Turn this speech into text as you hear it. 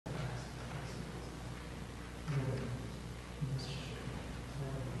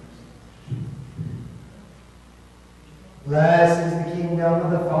Blessed is the kingdom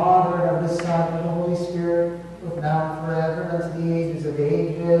of the Father, and of the Son, and of the Holy Spirit, both now and forever, and unto the ages of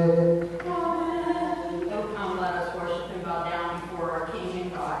ages. Amen. Oh, come, let us worship and bow down before our King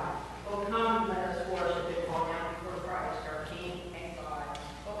and God. Oh, come, let us worship and bow down before Christ, our King and God.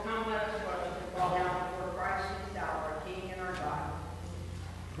 Oh, come, let us worship and bow down before Christ himself, our King and our God.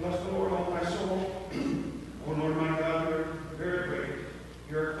 Bless the Lord, O my soul. O Lord, my God, you are very great.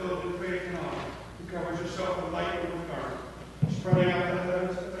 You are clothed in praise and honor. You covers yourself with light and with garment. Spreading out the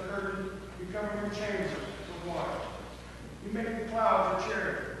heavens as a curtain, you cover your chambers with water. You make the clouds your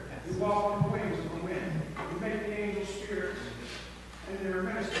chariot. You walk on the wings of the wind. You make the angels spirits and their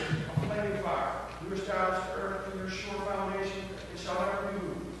ministers a flaming fire. You establish the earth in your sure foundation. It shall never be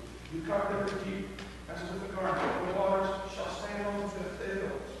moved. You cover them with deep as with a garment. The waters shall stand on the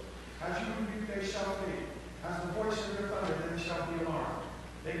hills. As you rebuke, they shall flee. As the voice of your thunder, they shall be alarmed.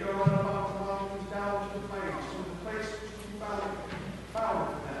 They go on the mountains down to the plains, to the place which you found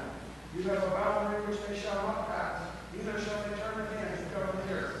for them. You have a boundary which they shall not pass, neither shall they turn again to cover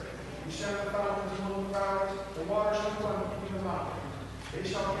the earth. You send the fountains among the valleys, the water shall run between the mountains. They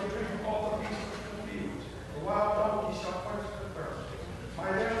shall give drink of all the beasts of the fields. The wild donkey shall quench the thirst. By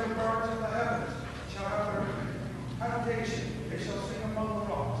them the birds of the heavens shall have their habitation. They shall sing among the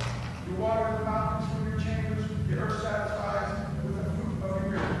rocks. You water the mountains from your chambers. The earth satisfies with the fruit of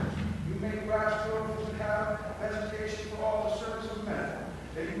your miracles. You make grass grow for the cattle, vegetation for all the service of men.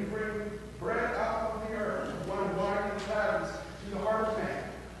 That you bring bread out of the earth, wine and gladness to the heart of man.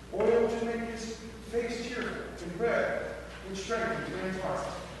 Oil to make his face cheerful, and bread which strengthens man's heart.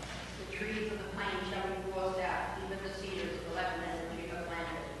 The trees of the plain shall be thrust out, even the cedars of the Lebanon and you have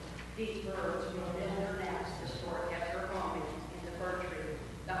planted. These birds will build their nests, the stork has her home in the fir tree.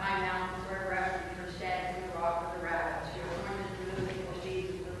 The high mountains are refuge for stags and the rock of the rabbits. Your wind is moving for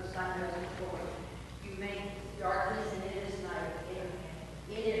seasons when the sun knows its going. You make darkness and it is night.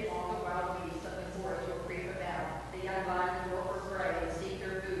 In it all the wild beasts of the forest will creep about. The young lions roar for prey and seek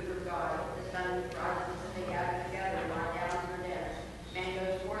their food from God. The sun rises and they gather together and lie down in their dens. Man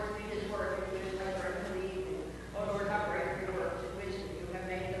goes forth to do his work and to his labor until the evening. O Lord, how great are your works and wisdom you have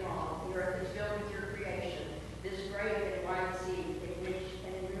made them all. The earth is filled with your creation. This great and wide sea, in which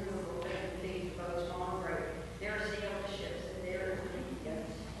and innumerable living things, both small and great. There sail the ships, and there is the kingdom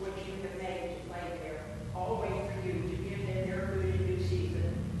which you have made to play there. All wait for you to give them their food in due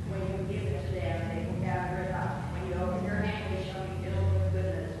season. When you give it to them, they will gather it up. When you open your hand, they shall be filled with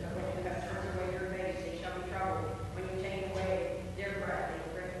goodness. But when you have turned away your face, they shall be troubled. When you take away their breath,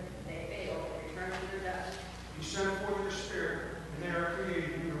 they fail and return to their dust. You send forth your spirit, and they are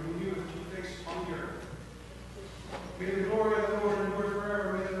created, and you renew the two faces on the earth. May the glory of the Lord endure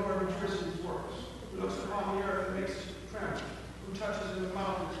forever. May the Lord rejoice in his works. Who looks upon the earth and makes it tremble. Who touches in the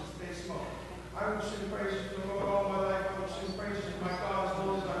mountains as they smoke. I will sing praises to the Lord all my life. I will sing praises to my God as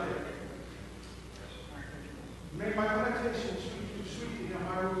long as I live. May my meditation sweet to him.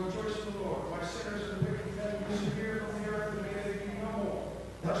 I will rejoice in the Lord. My sinners and wicked men disappear from the earth, and may they be no more.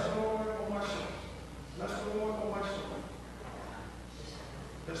 Bless the Lord, O my soul. Bless the Lord, O my soul.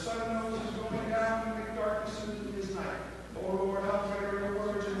 The sun knows is going down, you make darkness into his night. O Lord, how great are your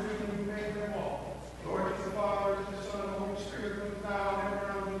words, and wisdom you made them all. Lord, to the Father, to the Son, and the Holy Spirit, both now and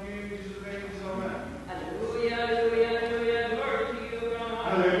ever, and in the ages of ages. Amen. Hallelujah, hallelujah, hallelujah, glory to you, God.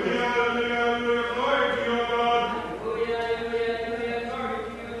 Hallelujah, hallelujah, hallelujah, glory to you, God. Hallelujah, hallelujah, hallelujah, glory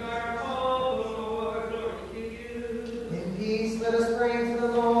to you, God. Oh, Lord, glory to you. In peace, let us pray to the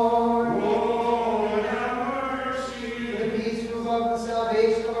Lord. Lord, have mercy. For the peace who above the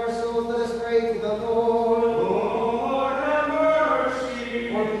salvation of our souls, let us pray to the Lord. Lord, have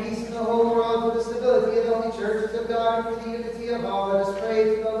mercy. For peace in the whole world, for the stability of the holy churches of God, and for the unity of all, let us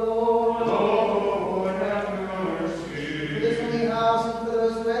pray to the Lord. Lord, have mercy. For this holy house, and for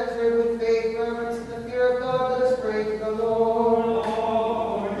those who enter with faith, reverence, and the fear of God, let us pray to the Lord.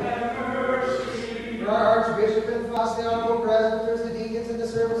 Lord, have mercy. For our Archbishop and the honorable presbyters, the deacons, and the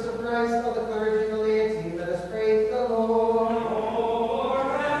servants of Christ, all the clergy and the laity, let us pray to the Lord. Lord,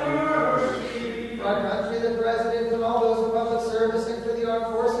 have mercy. For our country, the president, and all those in public service, and for the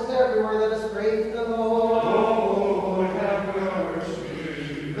armed forces everywhere, let us pray to the Lord. Lord, have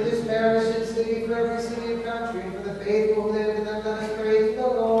mercy. For this parish and city, for every city and country, and for the faithful who live in them, let us pray to the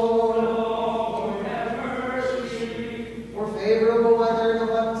Lord. Lord, have mercy. For favorable weather and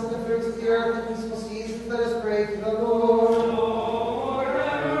abundance of the fruits of the earth and peaceful seasons, let us pray to the Lord. Lord,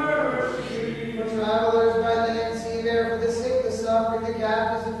 have mercy. For travelers by land, sea, air, for the sick, the suffering, the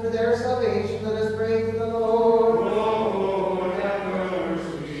captives, and for their salvation, let us pray to the Lord. Lord, have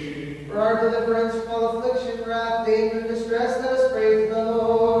mercy. For our deliverance from all affliction, wrath, danger, and distress,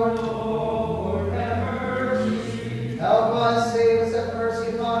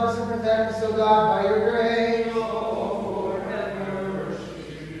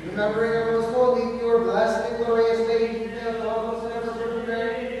 Remembering our most holy, pure, blessed, and glorious Lady, and all those ever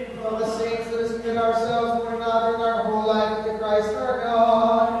prepared, all the saints, let us commit ourselves, one another, and our whole life to Christ our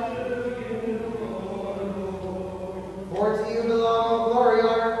God. For to you belong all glory,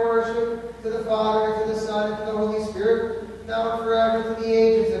 honor, and worship, to the Father, and to the Son, and to the Holy Spirit, now and forever, to the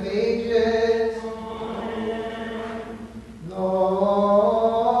ages of ages.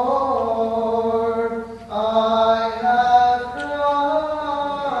 Lord, I have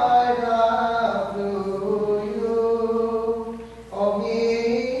cried out to you. Oh,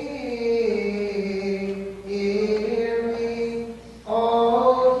 hear me.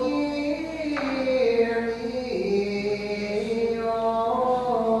 Oh, hear me. Oh,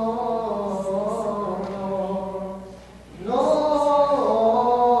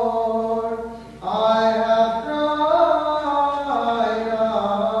 Lord, I have cried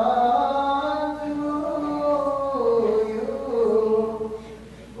unto you.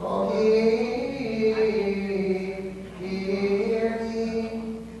 Oh, hear me.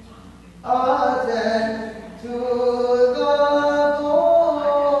 Attend to the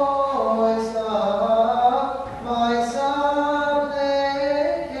voice of my supplication.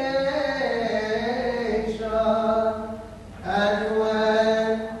 And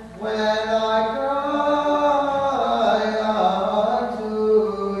when I cry unto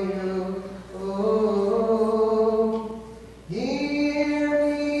you, hear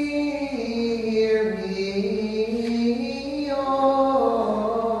me, O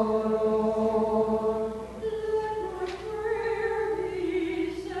Lord.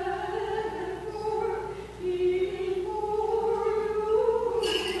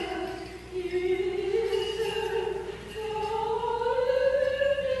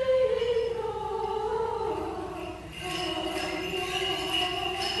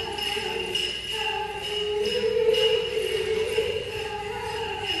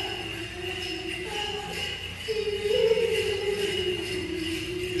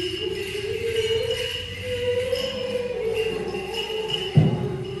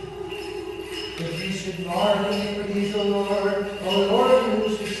 If you should mark iniquities, O Lord, you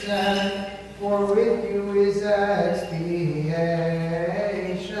should stand, for with you is expiation.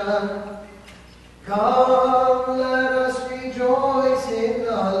 Come, let us rejoice in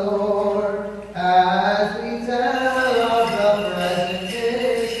the Lord, as we tell of the present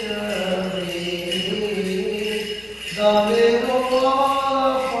history. The middle wall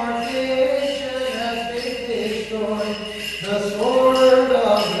of partition has been destroyed, the sword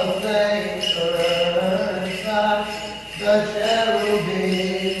of the flames burns back, the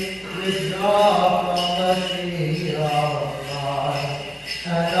cherubim withdraw from the tree of life,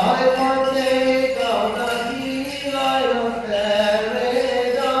 and I partake of the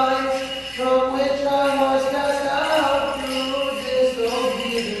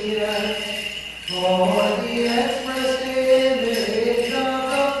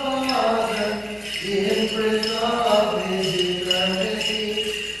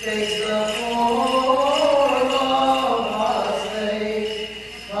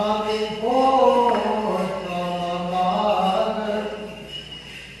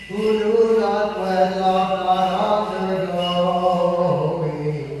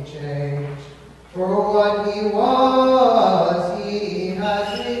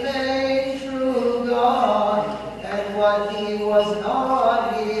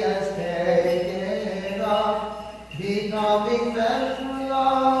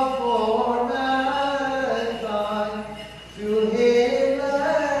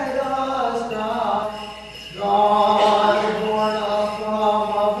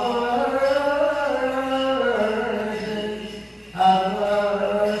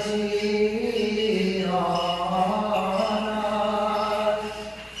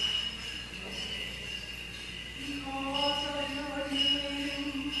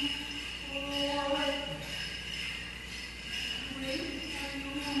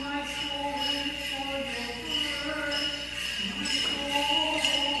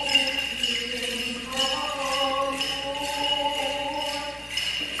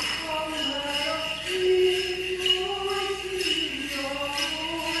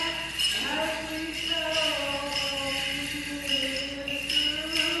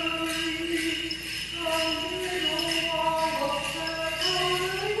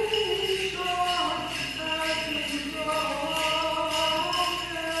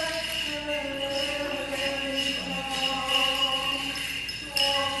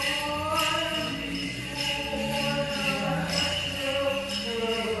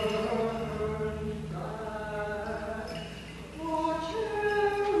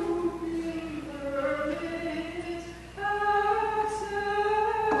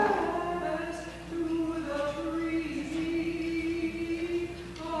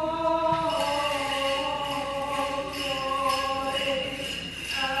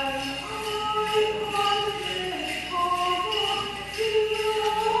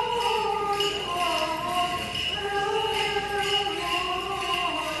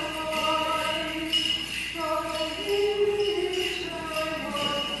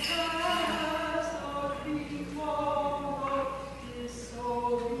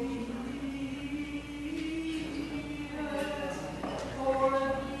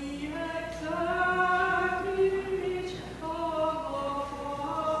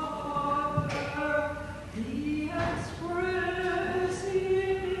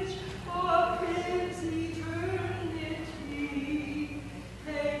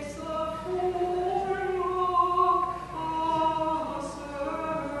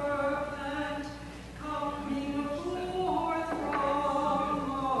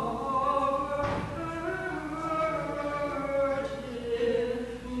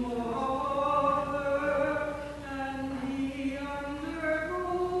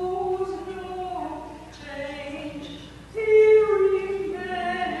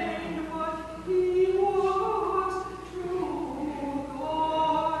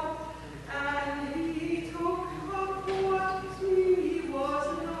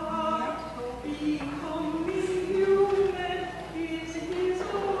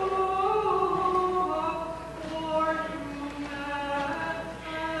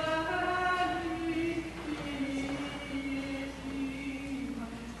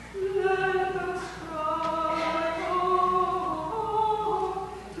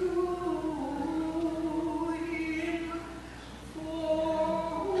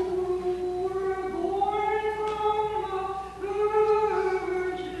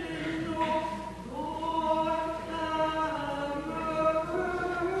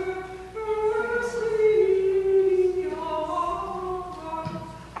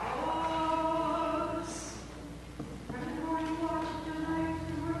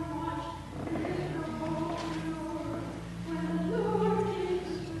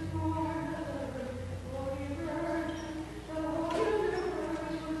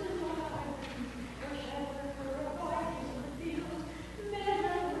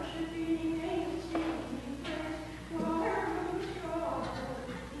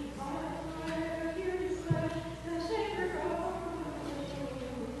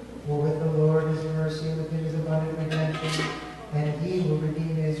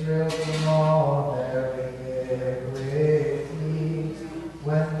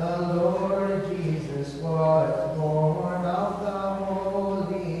the Lord Jesus was born of the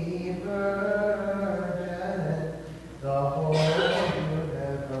Holy Virgin. The whole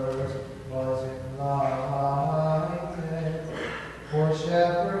universe was enlightened. For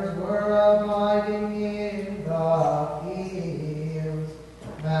shepherds were abiding in the fields,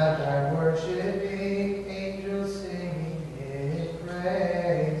 magi worshiping, angels singing in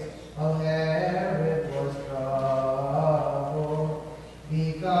praise. A Herod was troubled,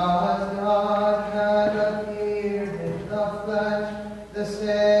 because God had appeared in the flesh, the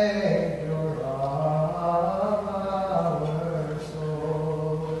Savior of our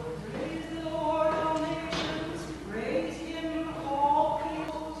soul. Praise the Lord, all nations. Praise him, all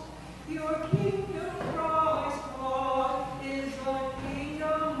peoples. Your kingdom, Christ God, is a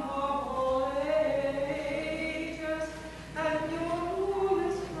kingdom of all ages, and your rule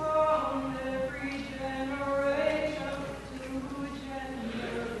is from every generation to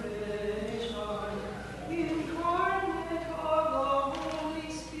generation. Incarnate of the Holy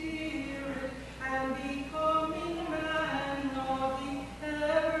Spirit, and becoming man of the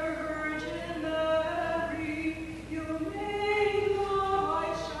ever-Virgin Mary, you made the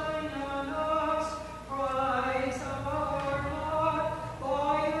light shine on us, Christ our God,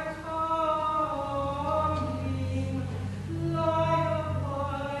 by your coming. Light of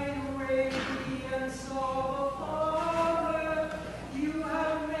light, radiance of the Father, you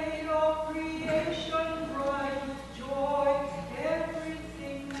have made all creation bright with joy.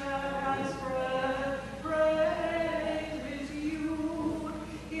 Everything that has breath praises you.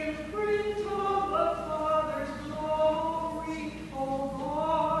 Imprint of the Father's glory, O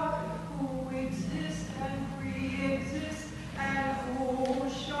God, who exists and pre-exists, and who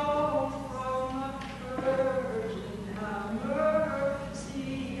shone from the Virgin. Have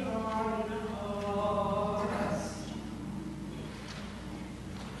mercy on us.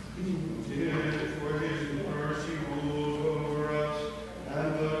 For his mercy rules over us, and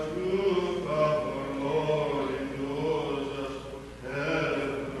the truth of our Lord endures us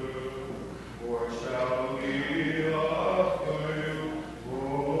forever. For shall we offer you, O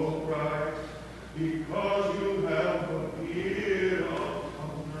Christ, because you have appeared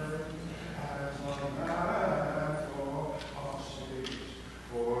on earth as a man for our sakes,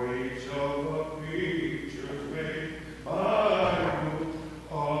 for each of the creatures made by you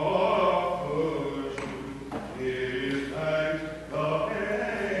are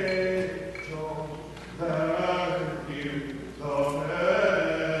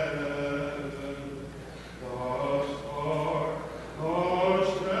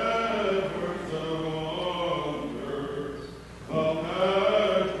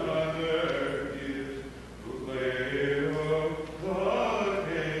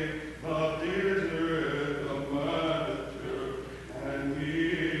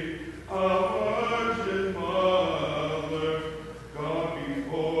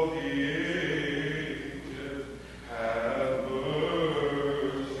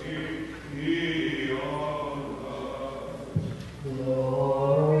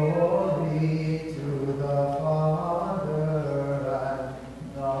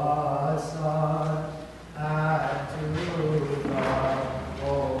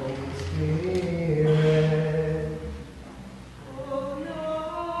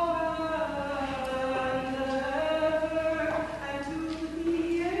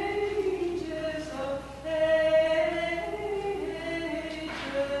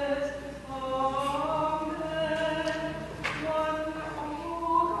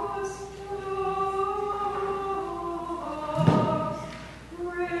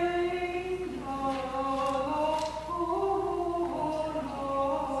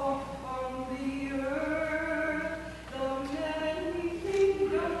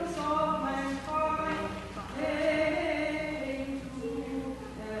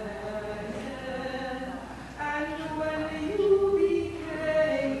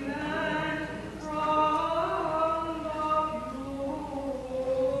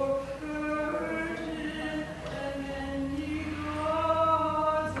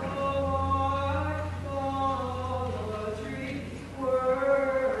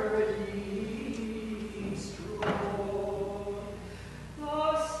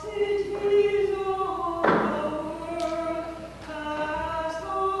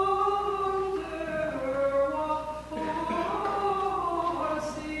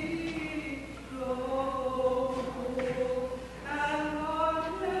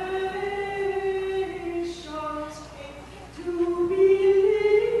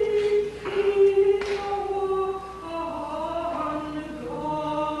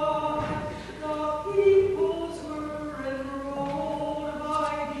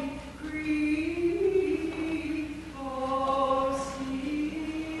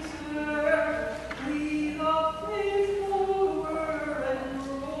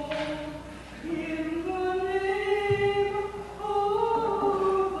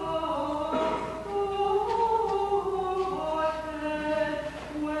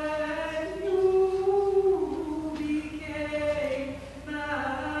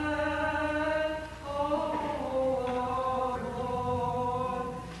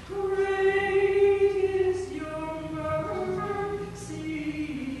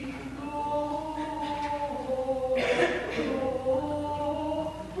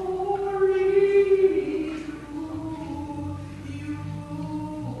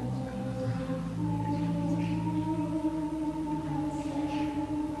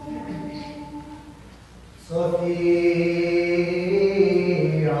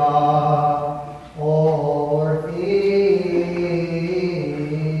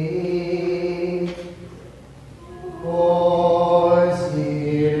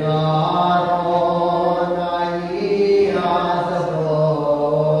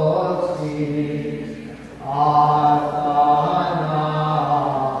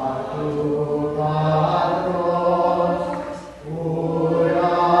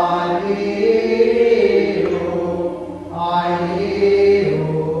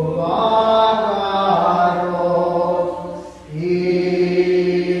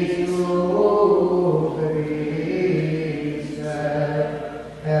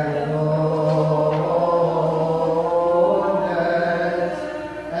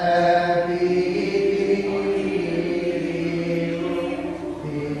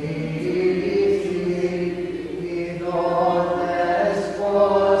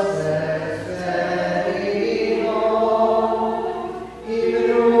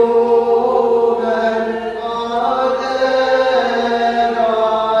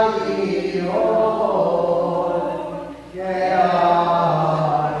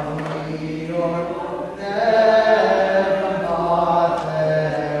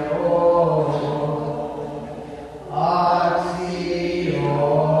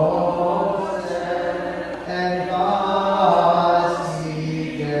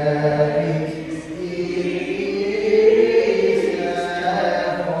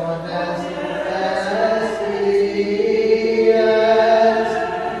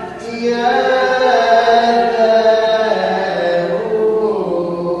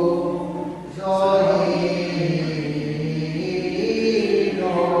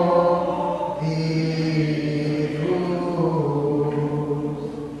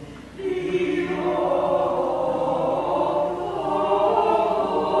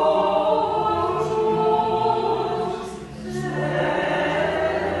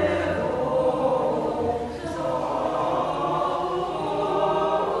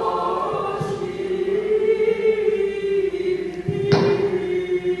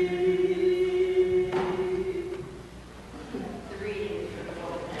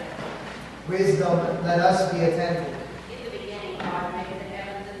Wisdom, let us be attentive. In the beginning, God made the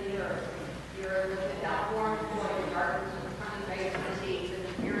heavens and the earth. The earth was without form and void, the darkness was upon the face of the seas, and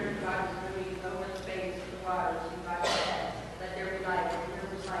the Spirit of God was moving over the face of the waters. And God said, "Let there be light," and there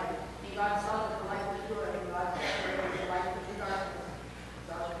was light. And God saw that the light was good, and God separated the light from the darkness.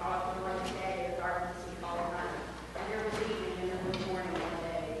 God caused the light day, and the darkness he called night. And there was evening, and there was morning one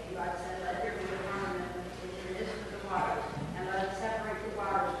day. And God said, "Let there be a firmament in the midst of the waters, and let it separate the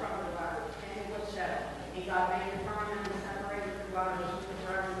waters from the waters." And it was so. And God made the firmament and separated the waters which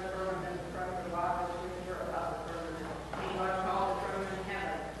were under the firmament from the waters which were above the firmament. And God called the firmament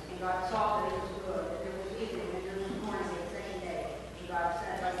heaven. And God saw that it was good. And there was evening, and there was morning the second day. And God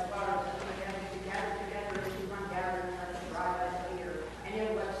said, "Let the waters that we have to gather together into one gathering, and let it dry by the ear." And it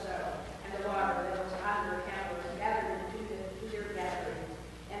was so. And the water that was under heaven was gathered into their gathering.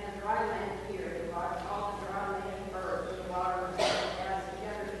 And the dry land appeared. And God called the dry land birds, and the water was gathered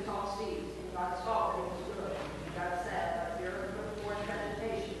together to tall seas. And God saw that it was good. And God said, "Let the earth put forth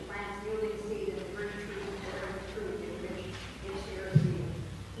vegetation, plants yielding seed, and fruit trees bearing fruit in which is their seed,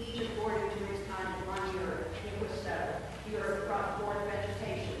 each according to his kind upon the earth." And it was so. The earth brought forth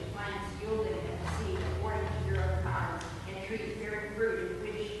vegetation, plants yielding and seed according to their own kinds, and trees bearing fruit in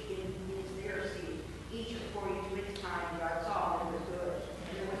which is their seed, each according to its kind. And God saw that it was good.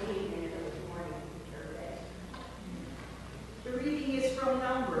 And there was evening, and there was morning, the third day. The reading is from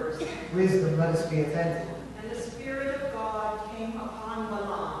Numbers. Wisdom, let us be attentive. And the Spirit of God came upon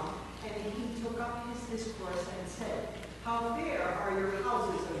Balaam, and he took up his discourse and said, "How fair are your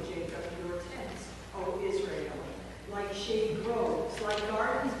houses, O Jacob, your tents, O Israel, like shady groves, like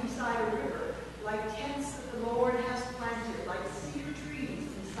gardens beside a river, like tents that the Lord has planted, like cedar trees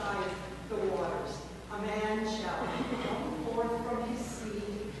beside the waters. A man shall come forth from his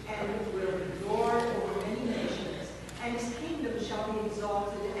seed, and will be Lord over many nations, and his kingdom shall be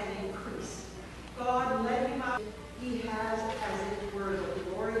exalted and increased. God led him out. He has, as it were, the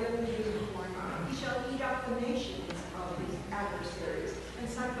glory of the unicorn. He shall eat up the nations of his adversaries, and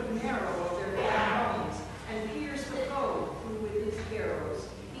suck the marrow of their fat bones, and pierce the foe through with his arrows.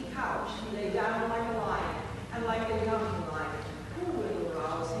 He couched, he lay down like a lion, and like a young lion. Who will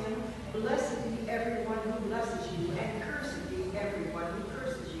arouse him? Blessed be everyone who blesses you, and cursed be everyone who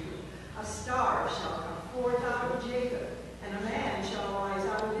curses you. A star shall come forth out of Jacob, and a man shall rise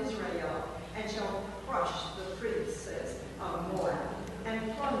out of Israel, and shall crush the princes of Moab,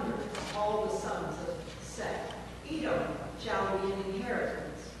 and plunder all the sons of Seth. Edom shall be an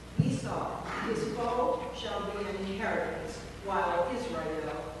inheritance. Esau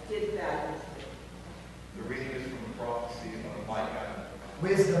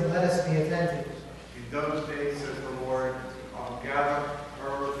Wisdom, let us be attentive. In those days, says the Lord, I'll gather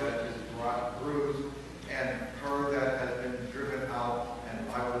her that is bruised, and her that has been driven out, and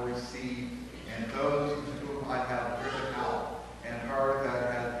I will receive, and those whom I have driven out, and her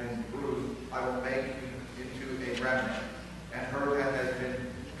that has been bruised, I will make into a remnant, and her that has been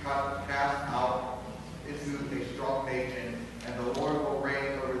cast out into a strong nation, and the Lord will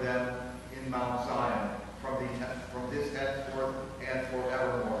reign over them in Mount Zion, from this henceforth and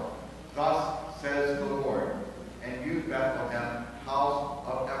forevermore. Thus says the Lord, and you, Bethlehem, house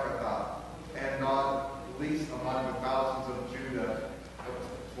of Ephrathah, and not least among the thousands of Judah,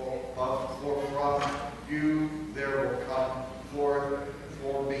 for from you there will come forth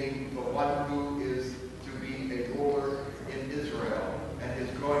for me the one who is to be a ruler in Israel, and his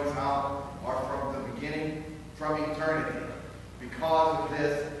goings out are from the beginning, from eternity. Because of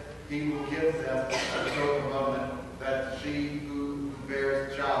this, he will give them a chosen moment that she who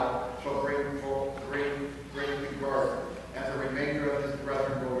bears a child shall bring to birth, and the remainder of his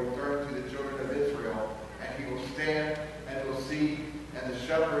brethren will return to the children of Israel, and he will stand and will see and the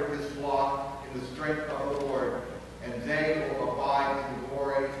shepherd his flock in the strength of the Lord, and they will abide in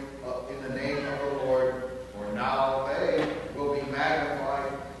glory in the name of the Lord. For now they will be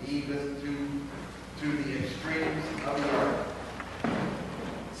magnified even to the extremes of the earth.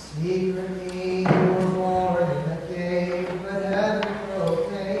 Secretly you were born in a cave, but heaven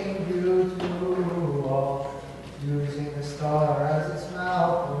proclaimed you to all, using the star as its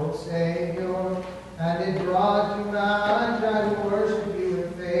mouth, O Savior, and it brought you magi to worship you in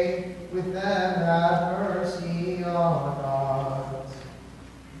faith. With them have mercy on us.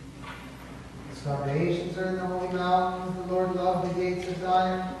 Its foundations are in the holy mountains. The Lord loved the gates of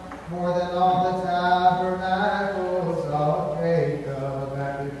Zion more than all the tabernacles of Jacob,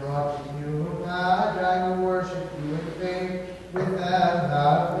 and he brought you magi to worship you in faith. With them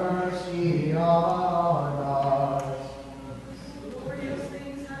have mercy on us. Glorious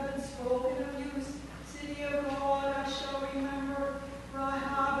things have been spoken of you, city of God. I shall remember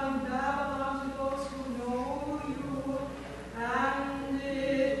Rahab and Babylon to those who know you, and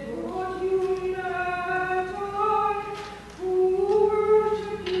it brought you magi who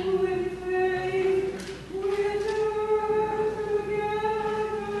worship you in faith. With her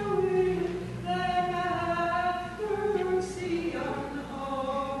together with them have mercy on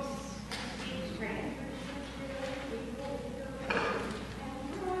us.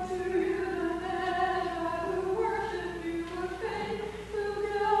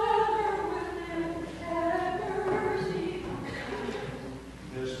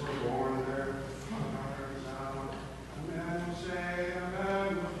 This were born there, a man will say, a man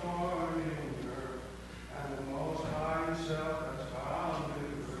was born in her, and the Most High himself has found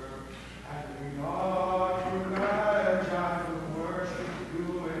in her, and we brought you magi to worship you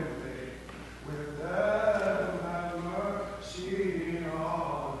in faith. With them have mercy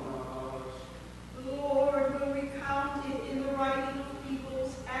on us. Lord, when we count it in the writing of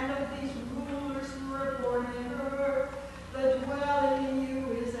peoples and of these rulers who were born in her, the dwelling in you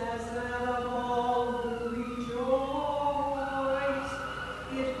is as that of all who rejoice.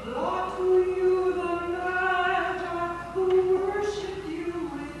 It brought to you the magi who worship you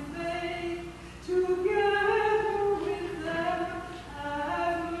with faith. Together with them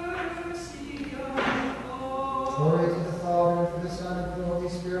have mercy on us. Glory to the Father, and to the Son, and to the Holy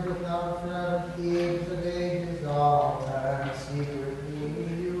Spirit, both now and forever, to the ages of ages. Amen. Secretly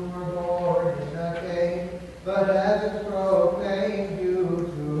you were born in a cave, but heaven proclaimed you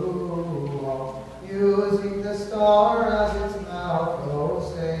to all, using the star as its mouth, O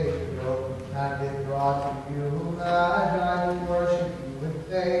Savior, and it brought to you magi to worship you in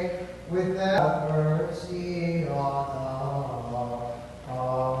faith. With them have mercy on us.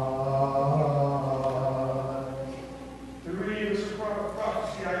 The reading is from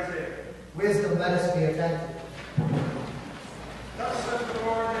prophecy Isaiah. Wisdom, let us be attentive. Thus says the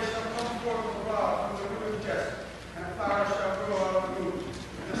Lord, they shall come forth with a rod from the root of Jesse, and a flower shall grow out of the root.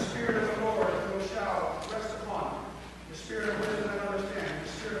 And the Spirit of the Lord shall rest upon them. The Spirit of wisdom and understanding, the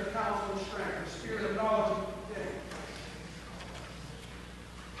Spirit of counsel and strength, the Spirit of knowledge and faith.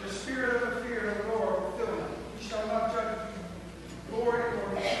 The Spirit of the fear of the Lord will fill them. He shall not judge glory or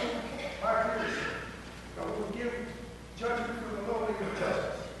reprove by leadership, but will give judgment for the lowly with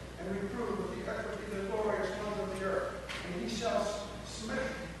justice, and reprove with the equity of the glorious ones of the earth. And he shall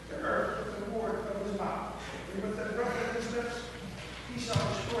smite the earth with the word of his mouth, and with the breath of his lips he shall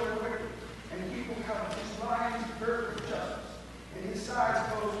destroy the wicked, and he will have his lions girt with justice, and his sides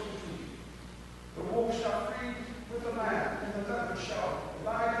closed with truth. The wolf shall feed with the lamb, and the leopard shall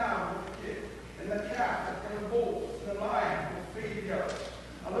lie down with the kid, and the calf and the bull and the lion will feed the others.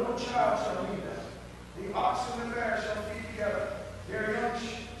 child shall lead them. The ox and the bear shall feed together. Their young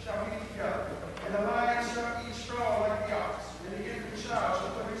shall feed together. And the lion shall eat straw like the ox. And the infant child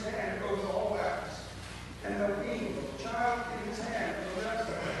shall put his hand over the whole ass. And the weaned child in his hand for the rest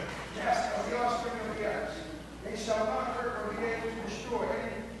of the nest of the offspring of the ass. They shall not hurt or be able to destroy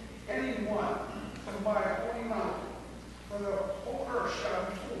anyone from my holy mountain. For the whole earth shall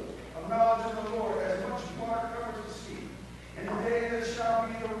be full of knowledge of the Lord, as much water covers the sea. And the day that shall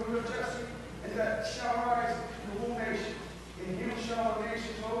be the root of Jesse, and that shall rise the whole nation. In him shall the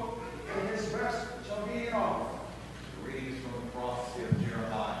nations hope, and his rest shall be in honor. Readings from the prophecy of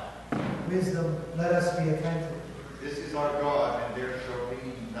Jeremiah. Wisdom, let us be attentive. This is our God, and there shall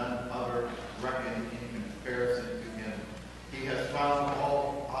be none other reckoned in comparison to him. He has found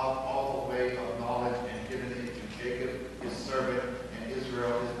out all the way of knowledge and given it to Jacob, his servant, and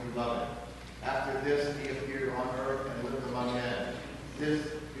Israel, his beloved. After this he appeared on earth and lived among men. This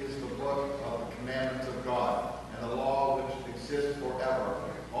is the book of the commandments of God, and the law which exists forever.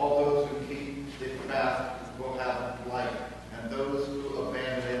 All those who keep it fast will have life, and those who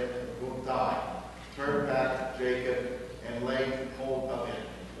abandon it will die. Turn back to Jacob and lay hold of it.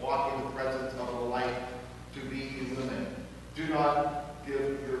 Walk in the presence of the light to be illumined. Do not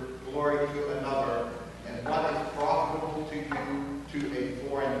give your glory to another, and what is profitable to you to a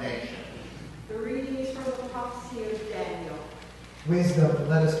foreign nation. The reading is from the prophecy of Daniel. Wisdom,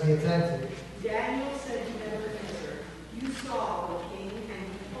 let us be attentive. Daniel said to Nebuchadnezzar, "You saw, O king,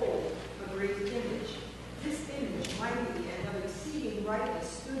 and behold, a great image. This image, mighty and of exceeding brightness,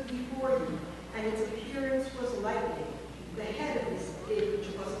 stood before you, and its appearance was lightning. The head of this image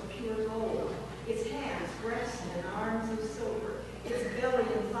was of pure gold, its hands, breasts, and arms of silver, its belly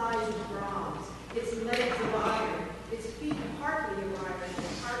and thighs of bronze, its legs of iron, its feet partly of iron and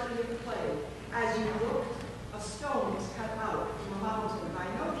partly of clay. As you looked, a stone was cut out from a mountain by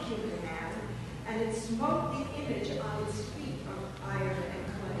no human hand, and it smote the image on its feet of iron and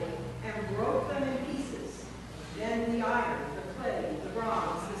clay, and broke them in pieces. Then the iron, the clay, the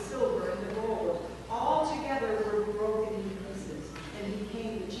bronze, the silver, and the gold, all together were broken in pieces, and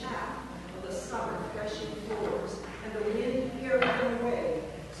became the chaff of the summer threshing floors, and the wind carried them away,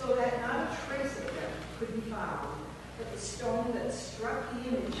 so that not a trace of them could be found. But the stone that struck the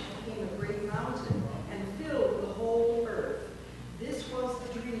image became a great mountain, and filled the whole earth. This was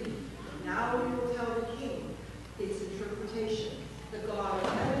the dream. Now we will tell the king its interpretation. The God of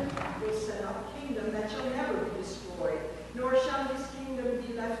heaven will set up a kingdom that shall never be destroyed, nor shall his kingdom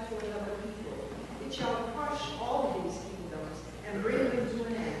be left to another people. It shall crush all these kingdoms and bring them to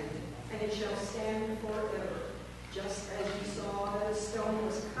an end, and it shall stand forever. Just as you saw that a stone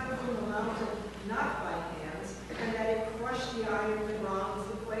was cut from the mountain, not by hands, and that it crushed the iron, the bronze,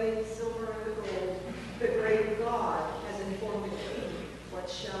 the clay, the silver, and the gold, the great God has informed the king what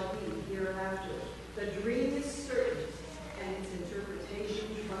shall be hereafter. The dream is certain, and its interpretation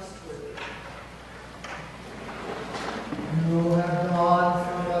trustworthy. You have gone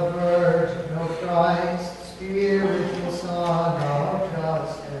from a virgin, O Christ, spiritual Son of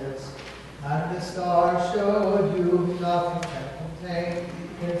justice, and the star showed you nothing can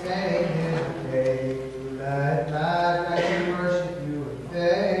contain in the day. Let man we worship you in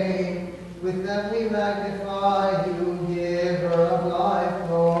vain. With them we magnify you, giver of life,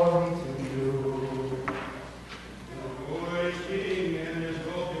 glory to you. The Lord is king and has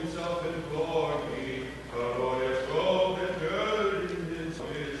called himself in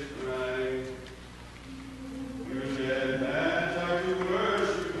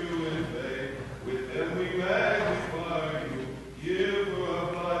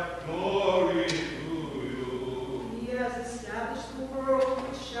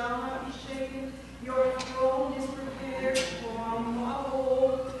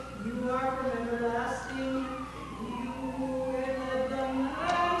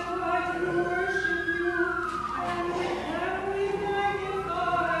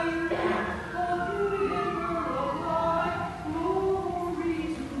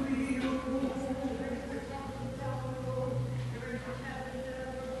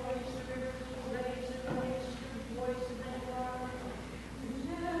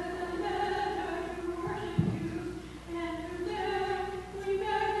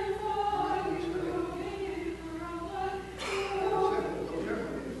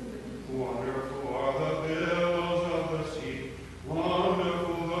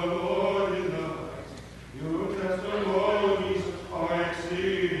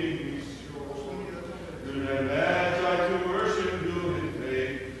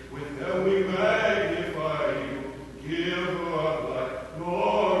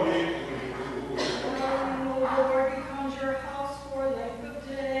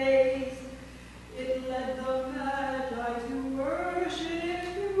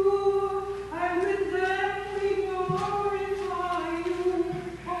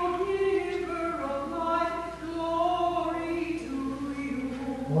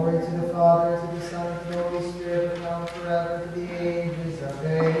Glory to the Father, to the Son, and to the Holy Spirit, now and forever, to the ages of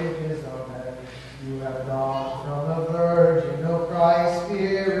ages. Amen. You have gone from the Virgin, O Christ,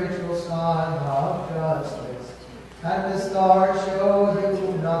 spiritual Son of justice. And the stars show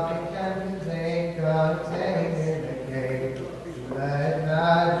you nothing can contain in the cave. You led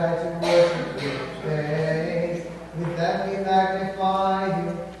Magi to worship your face. With them we magnify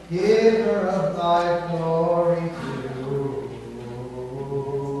you, giver of life, glory to you.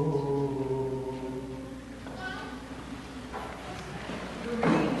 The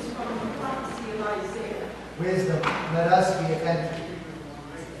readings from the prophecy of Isaiah. Wisdom, let us be attentive.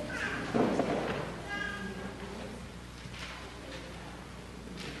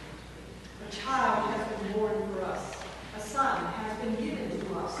 A child has been born for us. A son has been given to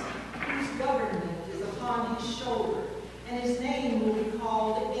us, whose government is upon his shoulder, and his name will be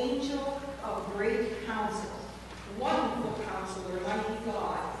called Angel of Great Counsel, Wonderful Counselor, Mighty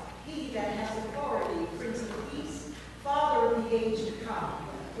God, He that has authority, Prince of Peace, Father of the age to come.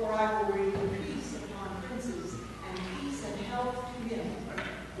 For I will bring peace upon princes, and peace and health to him.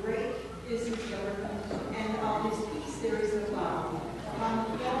 Great is his government, and of his peace there is no bound. Upon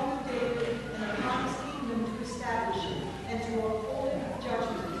the throne of David, and upon his kingdom to establish it, and to uphold it with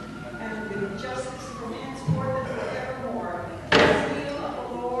judgment, and with justice from henceforth and forevermore. The zeal of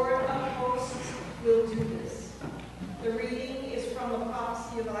the Lord of hosts will do this. The reading is from the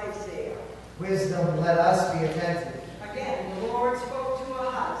prophecy of Isaiah. Wisdom, let us be attentive. Again, the Lord spoke to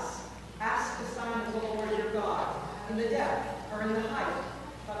Ahaz. Ask the sign of the Lord your God, in the depth or in the height.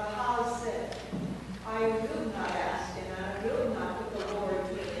 But Ahaz said, I will not ask, and I will not put the Lord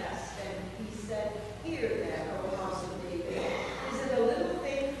to the test. And he said, Hear then, O house of David. Is it a little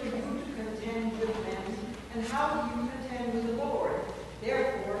thing for you to contend with men? And how do you contend with the Lord?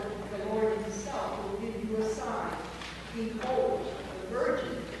 Therefore, the Lord himself will give you a sign. Behold, the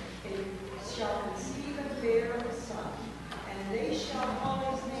virgin shall conceive and bear a son, and they shall call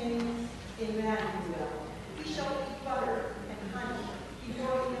his name Emmanuel. He shall eat butter and honey,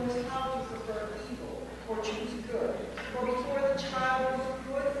 before he knows how to prefer evil or choose good. For before the child knows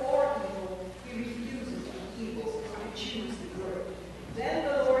good or evil, he refuses the evil and chooses the good. Then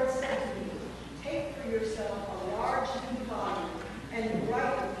the Lord said to me, Take for yourself a large new volume and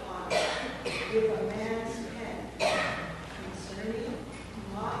write upon it with a man's pen concerning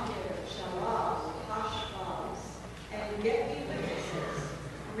Maher Shalal Hashbaz, and get me witnesses,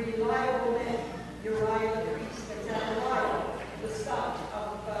 reliable men, Uriah the priest and Zechariah, the son of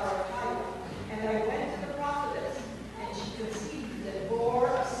Barachiah. And I went to the prophetess, and she conceived and bore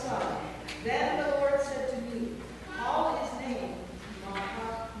a son. Then the Lord said to me, Call his name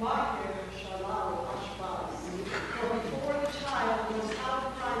Maher Shalal Hashbaz. For before the child knows how to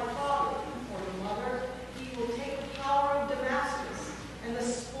find father or mother, he will take the power of Damascus and the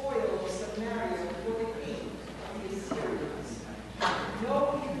spoil of Samaria for the king of the Assyrians. Know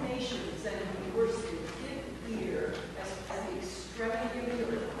you nations and be worsted, give ear as the extremity of the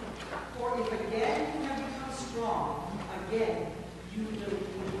earth. For if again you have become strong, again you will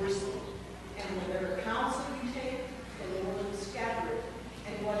be worsted. And whatever counsel you take, the Lord will scatter it.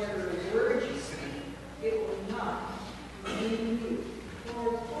 And whatever word you speak, it will not be in you. For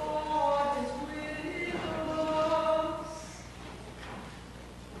God is with us.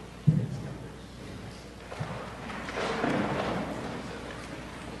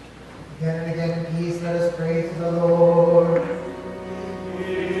 Again and again in peace, let us pray to the Lord.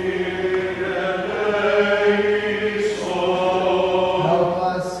 Help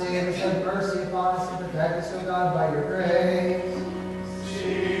us, save us, have mercy upon us, and protect us, O God, by your grace.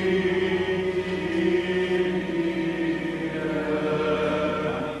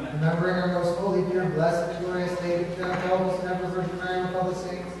 Remembering our most holy, dear, blessed, and glorious Lady, God, help us, and ever Virgin Mary, with all the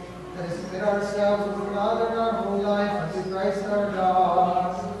saints, let us commit ourselves with God and our whole life unto Christ our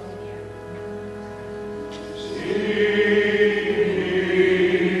God.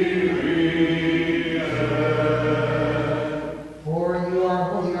 For you are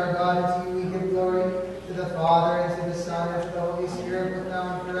holy, our God, and to you we give glory, to the Father, and to the Son, and to the Holy Spirit, both now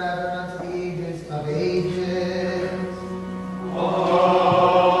and forever, and unto the ages of ages. Amen.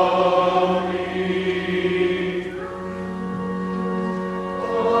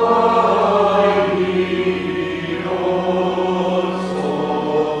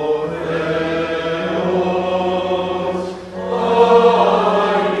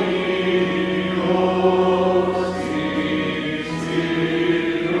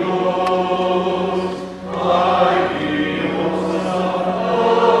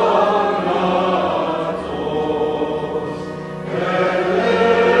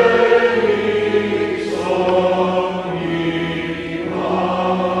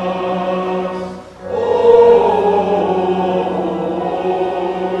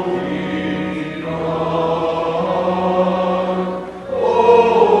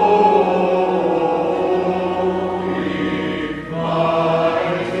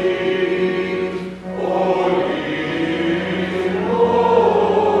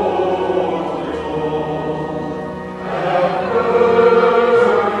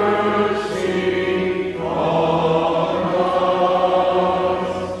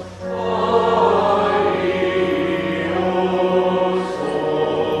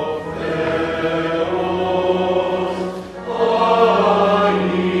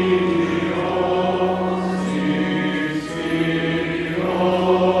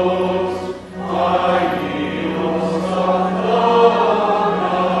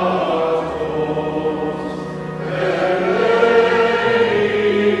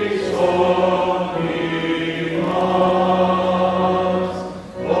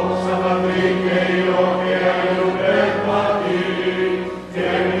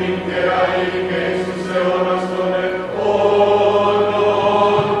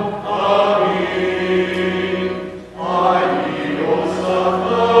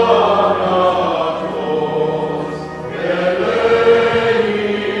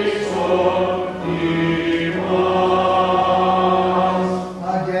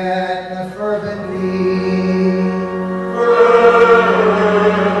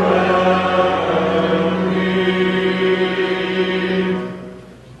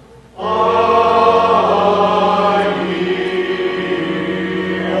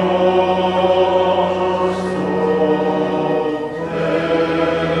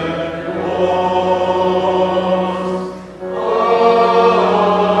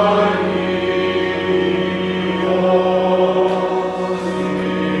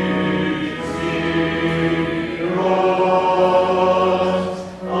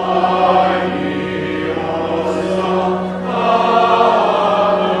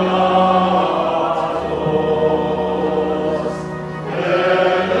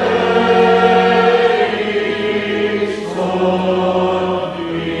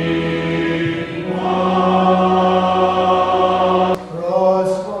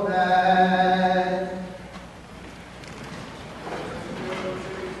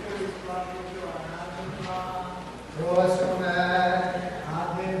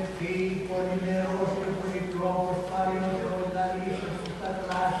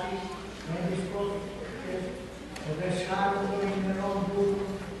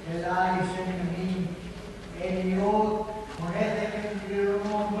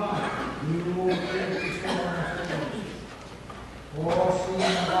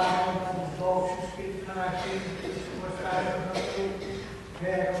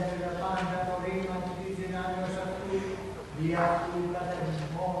 δια του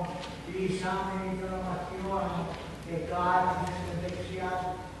καταρισμό ήσαμε των αμαρτιών και κάθισε στην δεξιά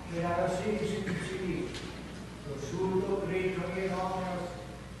και αρρωσίησε την ψηλή. Το σου το κρίτο γενόμενος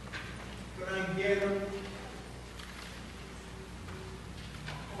των αγγέλων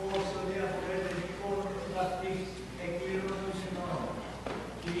όσο διαφορετικών αυτής εκκλήρωνος ενών.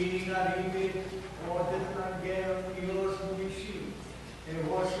 Κύριε είπε ότι των αγγέλων Υιός μου μισή,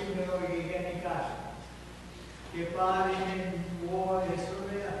 εγώ σήμερα ο γηγενικάς. Και πάλι με όλες τον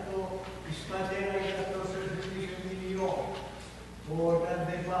εαυτό της πατέρα για αυτός εθνής Υιό. Όταν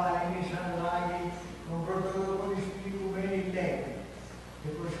δεν πάλι σαν λάγει τον πρωτοπονιστικού μενιτέ. Και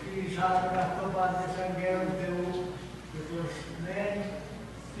προσκύρισαν αυτό πάντες αγγέλων Θεού και προς μεν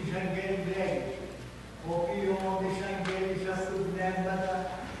της αγγέλης λέγεις. Ο οποίος της αγγέλης αυτού πνεύματα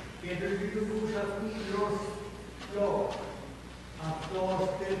και τους λειτουργούς αυτού Υιός λόγος. Αυτός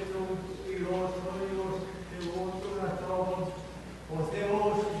τέτοιον Υιός ο Υιός Θεού των ανθρώπων, ο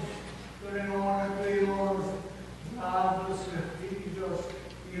Θεός των αιώνων του Υιός, γράμματος ευθύτητος,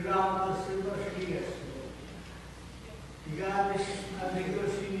 η γράμματος της βασιλείας του. Η γάτης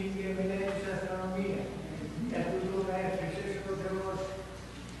αδικοσύνη και μελέτης αστρονομία, για τούτο με έφεσες ο Θεός,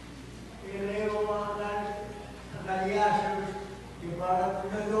 ελέω αγαλιάσεως και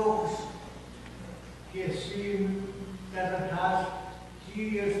παραπούμε λόγους, και εσύ καταρχάς,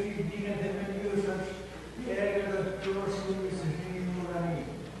 Κύριος τι δίνεται με Υιός και έργος πρόσωπος της γης ουρανή.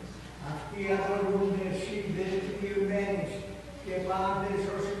 Αυτοί αδωρούνται εσύ δεσμευμένες και πάντες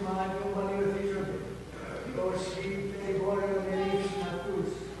όσοι μάτιο παλαιοθίζονται και όσοι περιβόλευον ελήψουν αυτούς.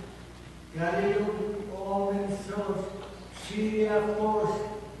 Καλύτω όμεν σως, Κύριε αυτός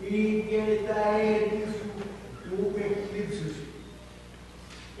ή και τα έτη σου που εκλείψουσι.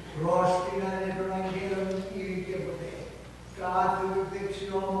 Πρόστιγανε των αγγέλων Κύριε και ποτέ. Κάθε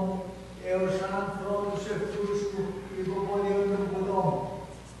δεξιό μου έως ανθρώπους ευτούς του υποπολίων των ποδών μου.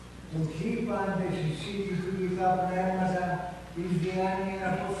 Ουχή πάντες εσύ λειτουργικά πνεύματα εις διάνοια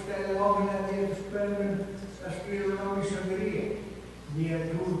αποστελόμενα δια τους παίρνουν τα σκληρονόμης αγρία. Δια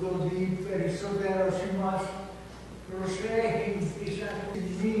τούτο δι περισσότερος ημάς προσέχει της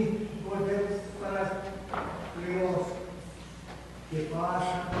ακτιμή ποτέ παραπλειός. Και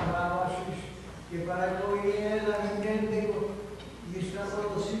πάσα παράβασης και παρακοϊέλα μηνέντεκο εις τα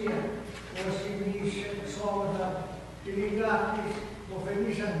προδοσία, όσοι μης εξώματα και λιγάχτης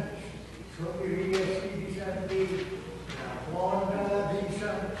ωφελήσαντες, σωτηρίας ήτησαν δι, απόν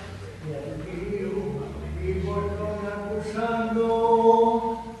καλαδίσαν, για του Κυρίου υπό των ακουσάντων,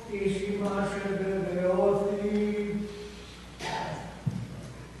 εις ημάς ευεβαιώθη.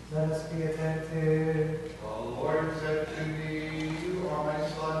 Let us be attentive. The Lord said to me, "You are my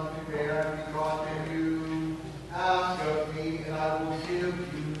son, today I have begotten you. Ask of me, and I will give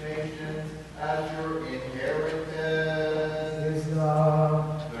you nations as your inheritance." Wisdom.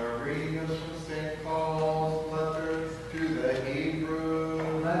 The reading of St. Paul's letter to the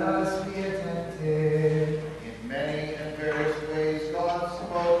Hebrews. Let us be attentive. In many and various ways God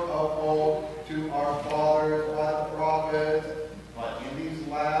spoke of old to our fathers by the prophets, but in these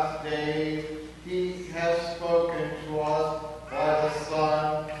last days He has spoken to us by the Son,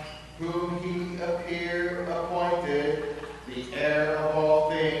 whom He appointed the heir of all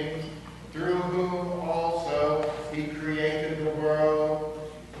things, through whom also He created the world.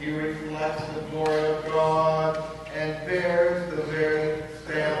 He reflects the glory of God and bears the very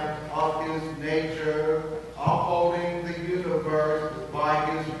stamp of His nature, upholding the universe by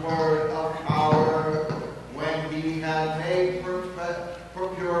His word of power. When He had made for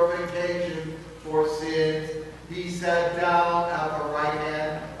purification for sins, He sat down at the right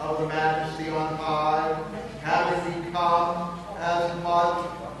hand of the Majesty on high, having become as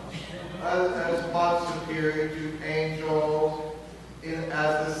much superior to angels,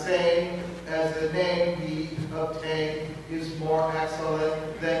 as the name He obtained is more excellent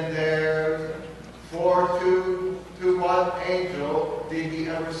than theirs. For to what angel did He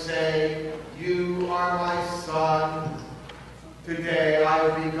ever say, "You are my son, today I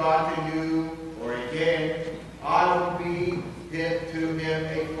have begotten you," or again, "I will be to him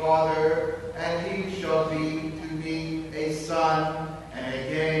a father, and he shall be to me a son," and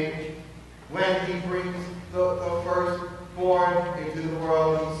again, when He brings the firstborn into the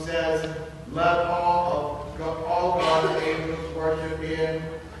world, He says, "Let all God's angels worship Him."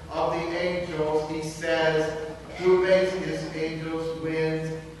 Of the angels, He says, "Who makes His angels winds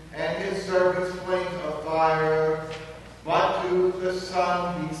and His servants flames of fire." But to the Son,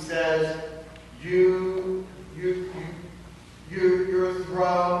 He says, Your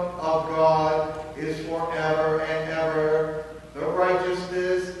throne of God is forever and ever. The righteous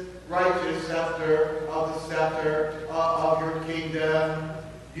scepter of the scepter of of your kingdom.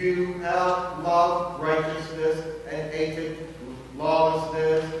 You have loved righteousness and hated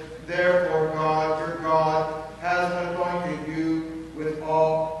lawlessness. Therefore, God, your God, has anointed you with the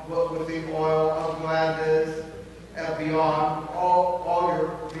oil of gladness, and beyond your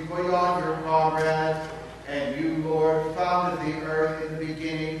comrades. And you, Lord, founded the earth in the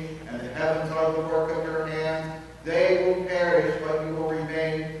beginning, and the heavens are the work of your hands. They will perish, but you will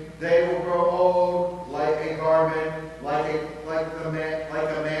remain. They will grow old like a garment, like a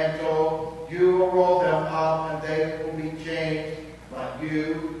mantle. You will roll them up, and they will be changed. But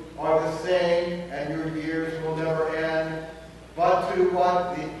you are the same, and your years will never end. But to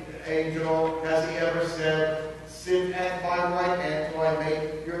what the angel has he ever said, sit at my right hand till I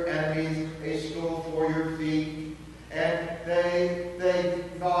make your enemies a stool for your feet? And they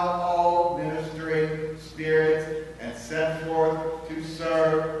not all ministering spirits, and sent forth to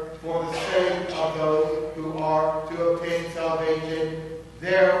serve for the sake of those who are to obtain salvation.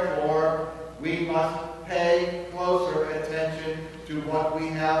 Therefore, we must pay closer attention to what we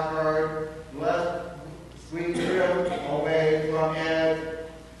have heard, lest we drift away from it.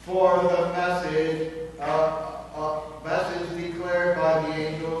 For the message declared by the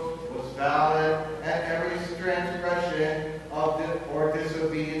angels was valid, and every transgression or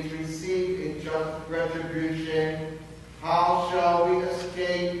disobedience received a just retribution. How shall we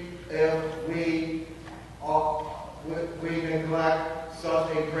escape if we neglect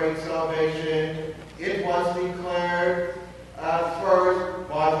such a great salvation? It was declared at first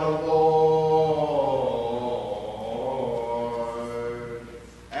by the Lord,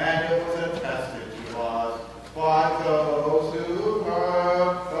 and it was attested to us by those who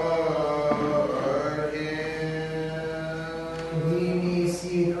heard him.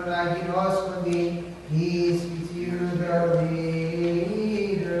 Peace be to you, the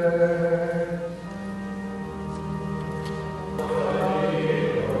leader.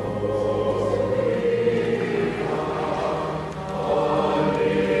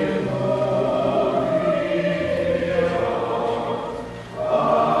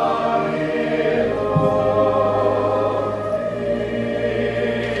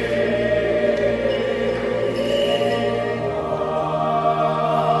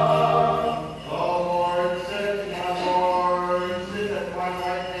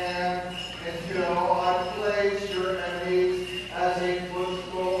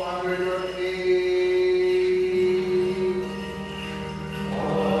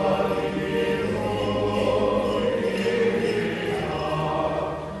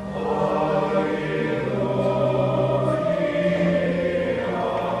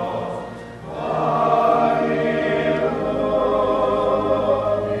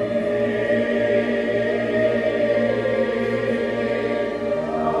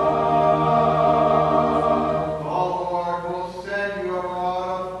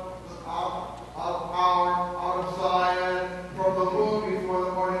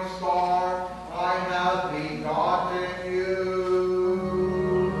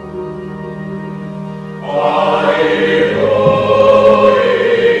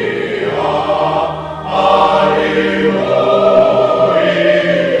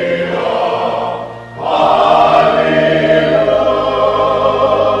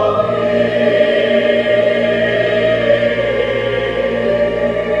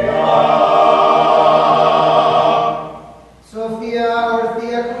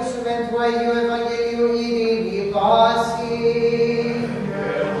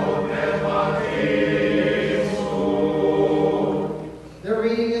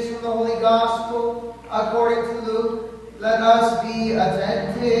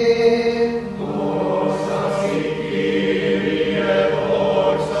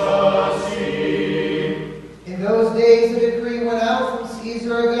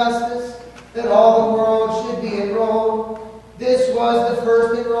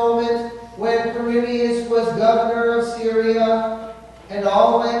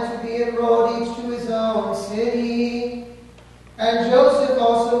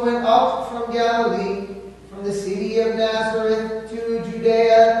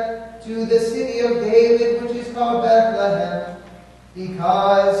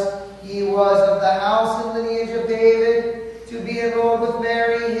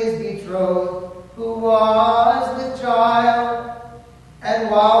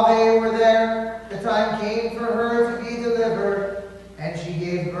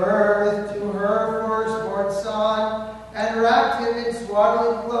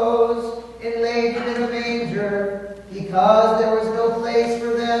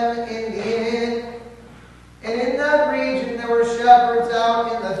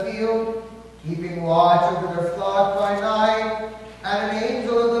 Keeping keeping watch over their flock by night. And an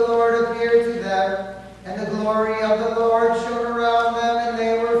angel of the Lord appeared to them, and the glory of the Lord shone around them, and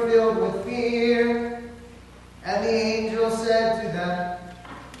they were filled with fear. And the angel said to them,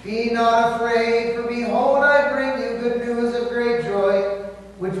 "Be not afraid, for behold, I bring you good news of great joy,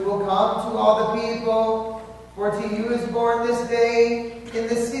 which will come to all the people. For to you is born this day in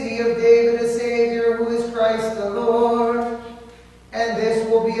the city of David a Savior, who is Christ the Lord. And this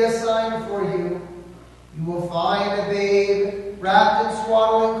will be a sign for you. You will find a babe wrapped in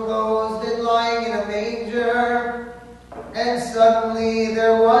swaddling clothes and lying in a manger." And suddenly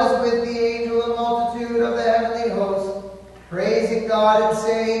there was with the angel a multitude of the heavenly host, praising God and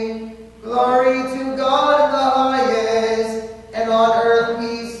saying, "Glory to God in the highest, and on earth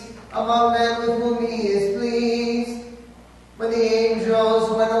peace among men with whom he is pleased." When the angels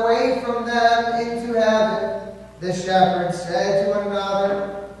went away from them into heaven, the shepherds said to one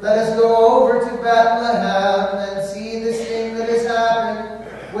another, "Let us go over to Bethlehem and see this thing that has happened,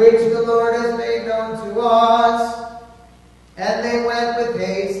 which the Lord has made known to us." And they went with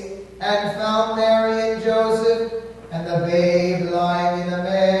haste and found Mary and Joseph and the babe lying in a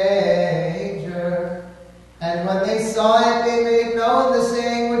manger. And when they saw it, they made known the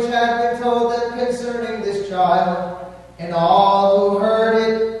saying which had been told them concerning this child. And all who heard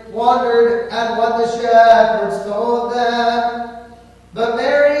it wondered at what the shepherds told them. But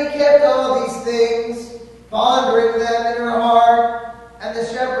Mary kept all these things, pondering them in her heart. And the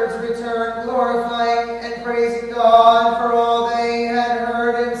shepherds returned, glorifying and praising God for all they had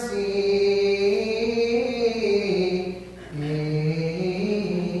heard and seen,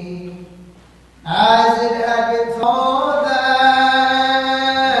 as it had been told them.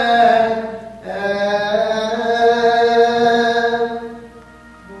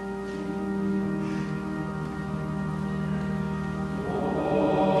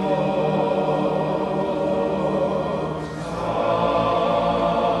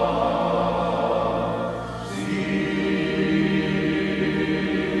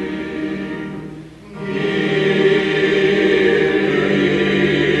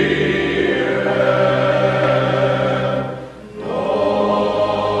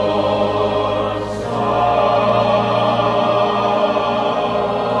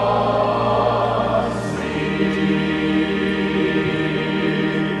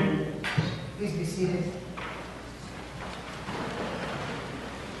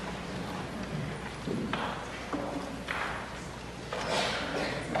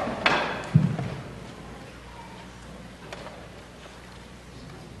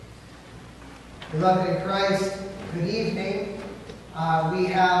 Beloved in Christ, good evening. We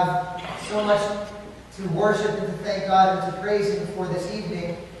have so much to worship and to thank God and to praise Him for this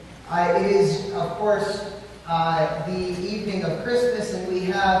evening. It is, of course, the evening of Christmas, and we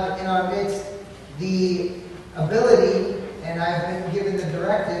have in our midst the ability, and I've been given the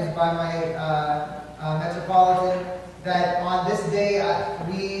directive by my Metropolitan, that on this day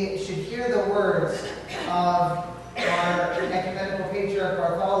we should hear the words of our Ecumenical Patriarch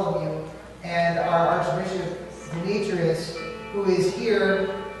Bartholomew and our Archbishop Demetrius, who is here.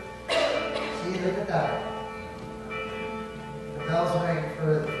 See, look at that. The bells ring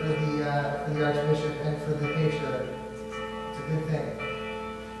for the Archbishop and for the Patriarch. It's a good thing.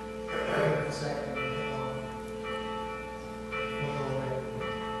 Wait a second. We'll go away.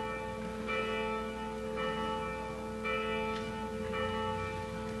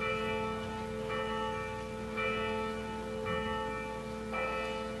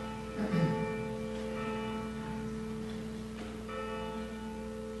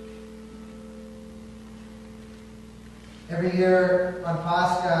 Every year on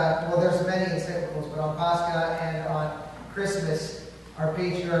Pascha, well, there's many encyclicals, but on Pascha and on Christmas, our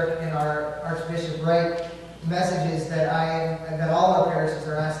Patriarch and our Archbishop write messages that all our parishes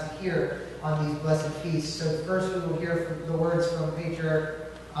are asked to hear on these blessed feasts. So first we will hear the words from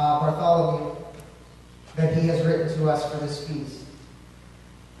Patriarch Bartholomew that he has written to us for this feast.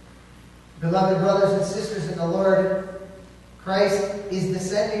 Beloved brothers and sisters in the Lord, Christ is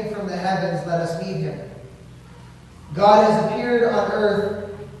descending from the heavens. Let us meet him. God has appeared on earth,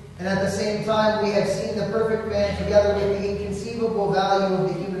 and at the same time we have seen the perfect man together with the inconceivable value of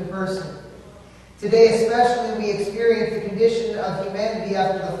the human person. Today especially we experience the condition of humanity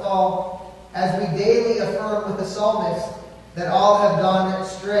after the fall, as we daily affirm with the psalmist that all have gone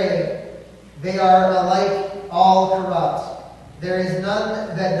astray. They are alike all corrupt. There is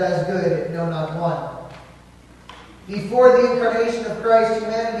none that does good, no, not one. Before the incarnation of Christ,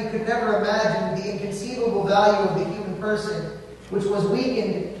 humanity could never imagine the inconceivable value of the human person, which was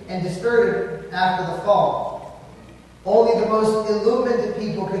weakened and distorted after the fall. Only the most illumined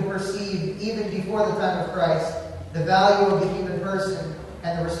people could perceive, even before the time of Christ, the value of the human person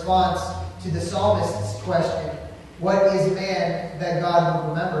and the response to the psalmist's question, "What is man that God will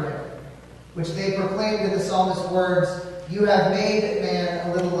remember him?" which they proclaimed in the psalmist's words, "You have made man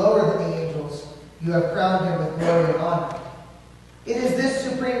a little lower than the angels. You have crowned him with glory and honor." It is this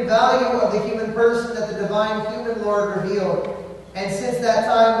supreme value of the human person that the divine human Lord revealed. And since that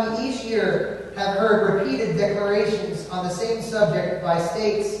time, we each year have heard repeated declarations on the same subject by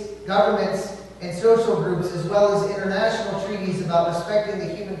states, governments, and social groups, as well as international treaties about respecting the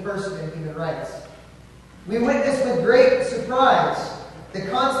human person and human rights. We witness with great surprise the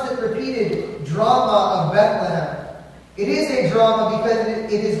constant repeated drama of Bethlehem. It is a drama because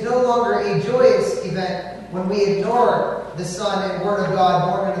it is no longer a joyous event when we ignore the Son and Word of God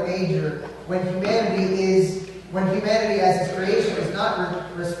born in a manger, when humanity as His creation is not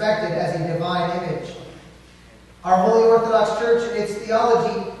respected as a divine image. Our Holy Orthodox Church and its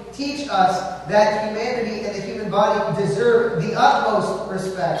theology teach us that humanity and the human body deserve the utmost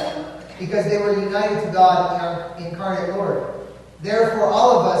respect because they were united to God in our incarnate Lord. Therefore,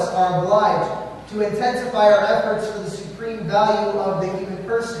 all of us are obliged to intensify our efforts for the supreme value of the human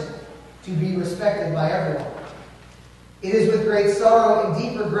person to be respected by everyone. It is with great sorrow and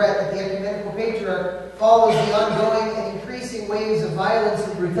deep regret that the Ecumenical Patriarch follows the ongoing and increasing waves of violence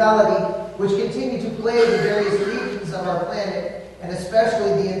and brutality which continue to plague the various regions of our planet, and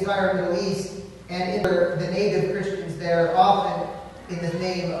especially the entire Middle East, and in the native Christians there, often in the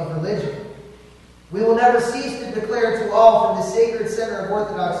name of religion. We will never cease to declare to all from the sacred center of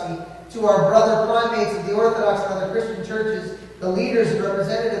Orthodoxy, to our brother primates of the Orthodox and other Christian churches, the leaders and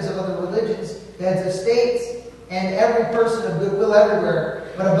representatives of other religions, heads of states, and every person of goodwill everywhere,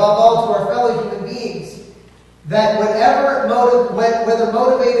 but above all to our fellow human beings, that whether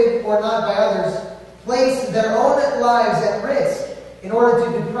motivated or not by others, place their own lives at risk in order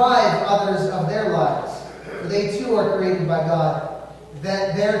to deprive others of their lives. For they too are created by God.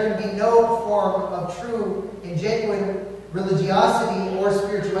 That there can be no form of true and genuine religiosity or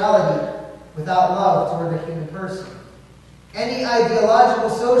spirituality without love toward the human person. Any ideological,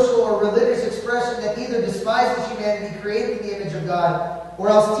 social, or religious expression that either despises humanity created in the image of God, or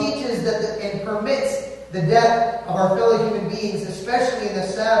else teaches and permits the death of our fellow human beings, especially in the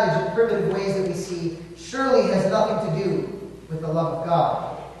savage and primitive ways that we see, surely has nothing to do with the love of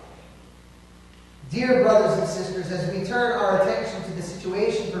God. Dear brothers and sisters, as we turn our attention to the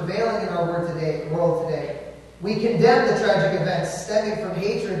situation prevailing in our world today, we condemn the tragic events stemming from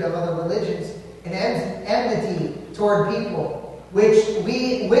hatred of other religions and enmity toward people, which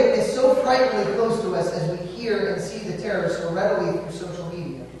we witness so frighteningly close to us as we hear and see the terror so readily through social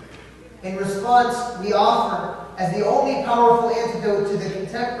media. In response, we offer, as the only powerful antidote to the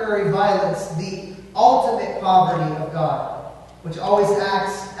contemporary violence, the ultimate poverty of God, which always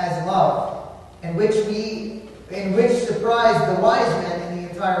acts as love, and which surprised the wise men in the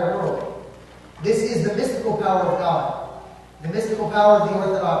entire world. This is the mystical power of God, the mystical power of the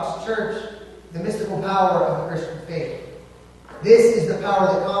Orthodox Church, the mystical power of the Christian faith. This is the power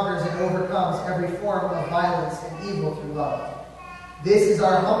that conquers and overcomes every form of violence and evil through love. This is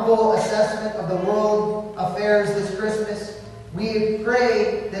our humble assessment of the world affairs this Christmas. We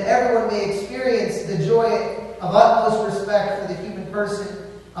pray that everyone may experience the joy of utmost respect for the human person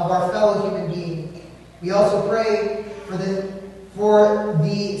of our fellow human being. We also pray for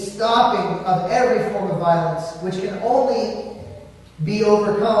the stopping of every form of violence, which can only be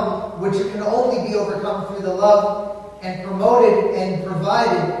overcome through the love and promoted and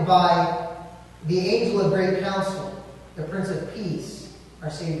provided by the angel of great counsel, the Prince of Peace, our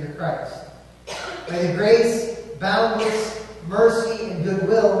Savior Christ. May the grace, boundless mercy, and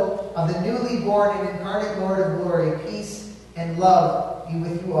goodwill of the newly born and incarnate Lord of glory, peace and love be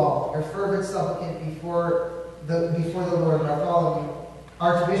with you all. Your fervent supplicant before the Lord, Bartholomew,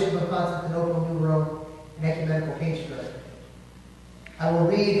 Archbishop of Constantinople, New Rome, and Ecumenical Patriarch. I will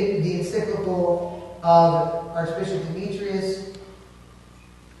read the encyclical of Archbishop Demetrius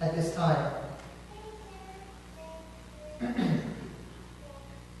at this time.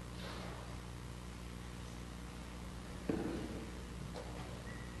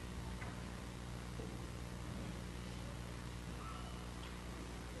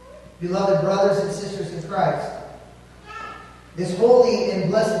 Beloved brothers and sisters in Christ, this holy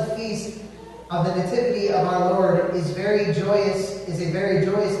and blessed feast of the Nativity of our Lord is a very joyous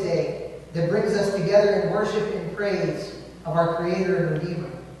day that brings us together in worship and praise of our Creator and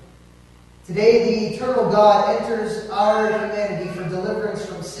Redeemer. Today, the eternal God enters our humanity for deliverance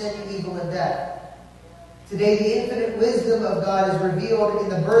from sin, evil, and death. Today, the infinite wisdom of God is revealed in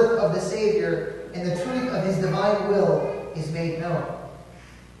the birth of the Savior, and the truth of his divine will is made known.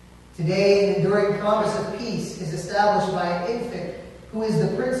 Today, an enduring promise of peace is established by an infant who is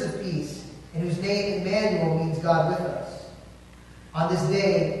the Prince of Peace, and whose name Emmanuel means God with us. On this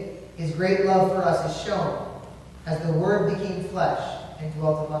day, his great love for us is shown as the Word became flesh and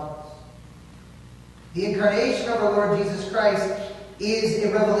dwelt among us. The incarnation of our Lord Jesus Christ is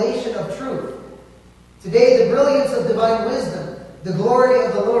a revelation of truth. Today, the brilliance of divine wisdom, the glory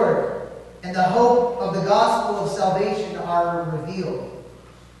of the Lord, and the hope of the gospel of salvation are revealed.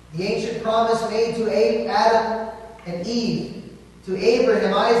 The ancient promise made to Adam and Eve, to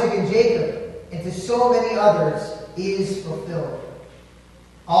Abraham, Isaac, and Jacob, and to so many others is fulfilled.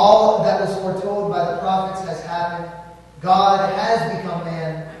 All that was foretold by the prophets has happened. God has become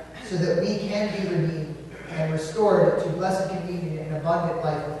man so that we can be redeemed and restored to blessed communion and abundant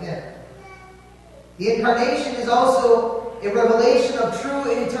life with him. The incarnation is also a revelation of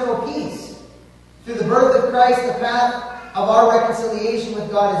true and eternal peace. Through the birth of Christ, the path of our reconciliation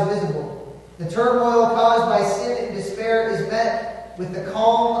with God is visible. The turmoil caused by sin and despair is met with the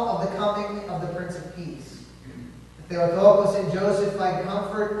calm of the coming of the Prince of Peace. The Theotokos and Joseph find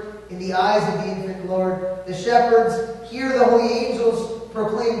comfort in the eyes of the infant Lord. The shepherds hear the holy angels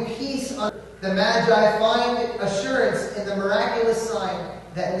proclaim peace on earth. The Magi find assurance in the miraculous sign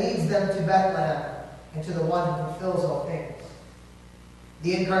that leads them to Bethlehem and to the one who fulfills all things.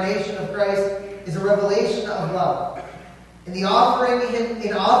 The incarnation of Christ is a revelation of love. In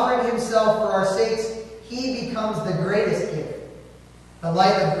offering himself for our sakes, he becomes the greatest gift. The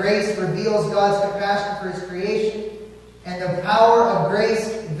light of grace reveals God's compassion for his creation, and the power of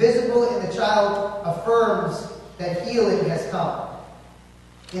grace visible in the child affirms that healing has come.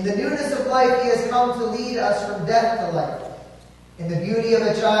 In the newness of life, he has come to lead us from death to life. In the beauty of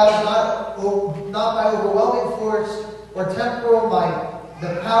a child, not by overwhelming force or temporal might,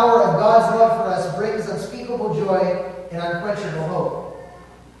 the power of God's love for us brings unspeakable joy and unquenchable hope.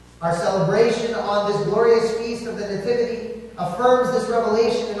 Our celebration on this glorious feast of the Nativity affirms this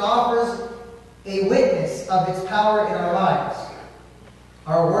revelation and offers a witness of its power in our lives.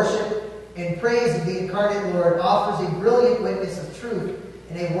 Our worship and praise of the incarnate Lord offers a brilliant witness of truth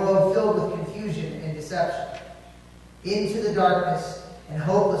in a world filled with confusion and deception. Into the darkness and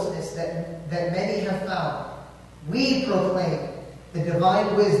hopelessness that many have found, we proclaim the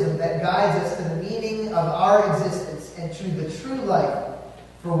divine wisdom that guides us to the meaning of our existence and to the true life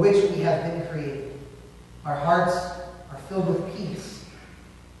for which we have been created. Our hearts are filled with peace,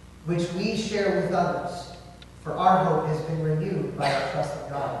 which we share with others, for our hope has been renewed by our trust in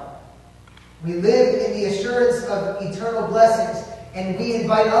God. We live in the assurance of eternal blessings, and we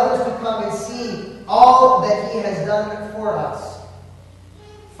invite others to come and see all that he has done for us.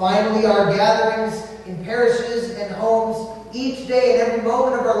 Finally, our gatherings in parishes and homes each day and every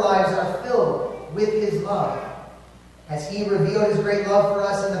moment of our lives are filled with his love. As he revealed his great love for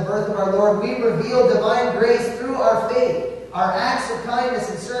us in the birth of our Lord, we reveal divine grace through our faith, our acts of kindness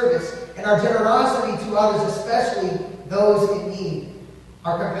and service, and our generosity to others, especially those in need.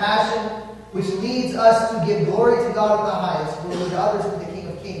 Our compassion, which leads us to give glory to God at the highest, will lead others to the King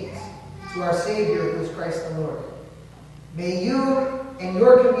of Kings, to our Savior, who is Christ the Lord. May you and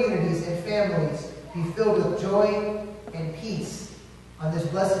your communities and families be filled with joy and peace on this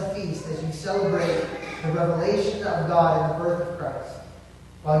blessed feast as you celebrate the revelation of God in the birth of Christ.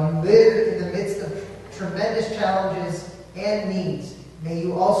 While you live in the midst of tremendous challenges and needs, may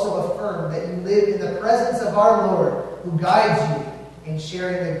you also affirm that you live in the presence of our Lord, who guides you in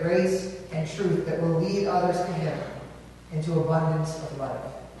sharing the grace and truth that will lead others to him into abundance of life.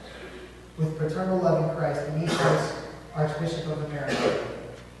 With paternal love in Christ, Demetrius, Archbishop of America.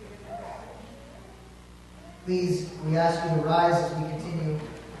 Please, we ask you to rise as we continue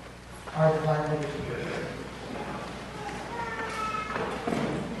our divine liturgy.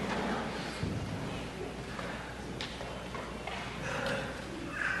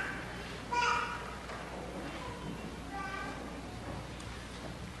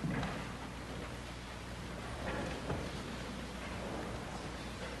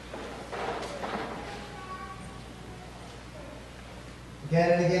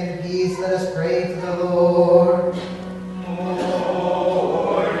 Again and again in peace, let us pray to the Lord.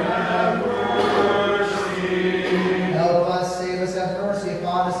 Lord, have mercy. Help us, save us, have mercy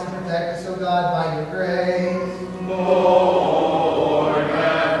upon us, and protect us, O God, by your grace. Lord,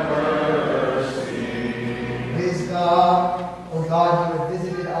 have mercy. Wisdom, O God, you have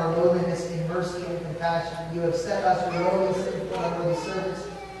visited our lowliness in mercy and compassion. You have set us, your lowly, sinful, and unworthy servants,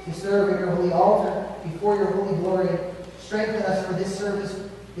 to serve in your holy altar before your holy glory. Strengthen us for this service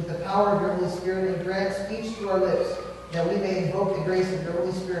with the power of your Holy Spirit, and grant speech to our lips that we may invoke the grace of your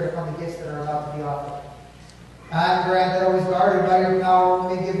Holy Spirit upon the gifts that are about to be offered. And grant that always guarded by your power,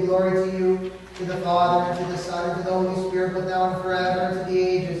 we may give glory to you, to the Father, and to the Son, and to the Holy Spirit, both now and forever, and to the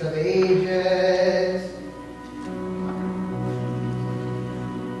ages of ages.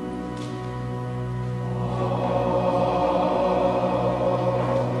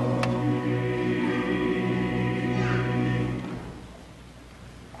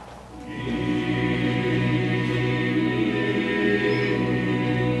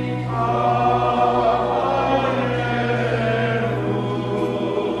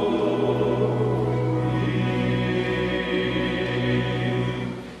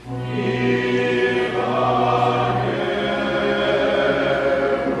 Amen.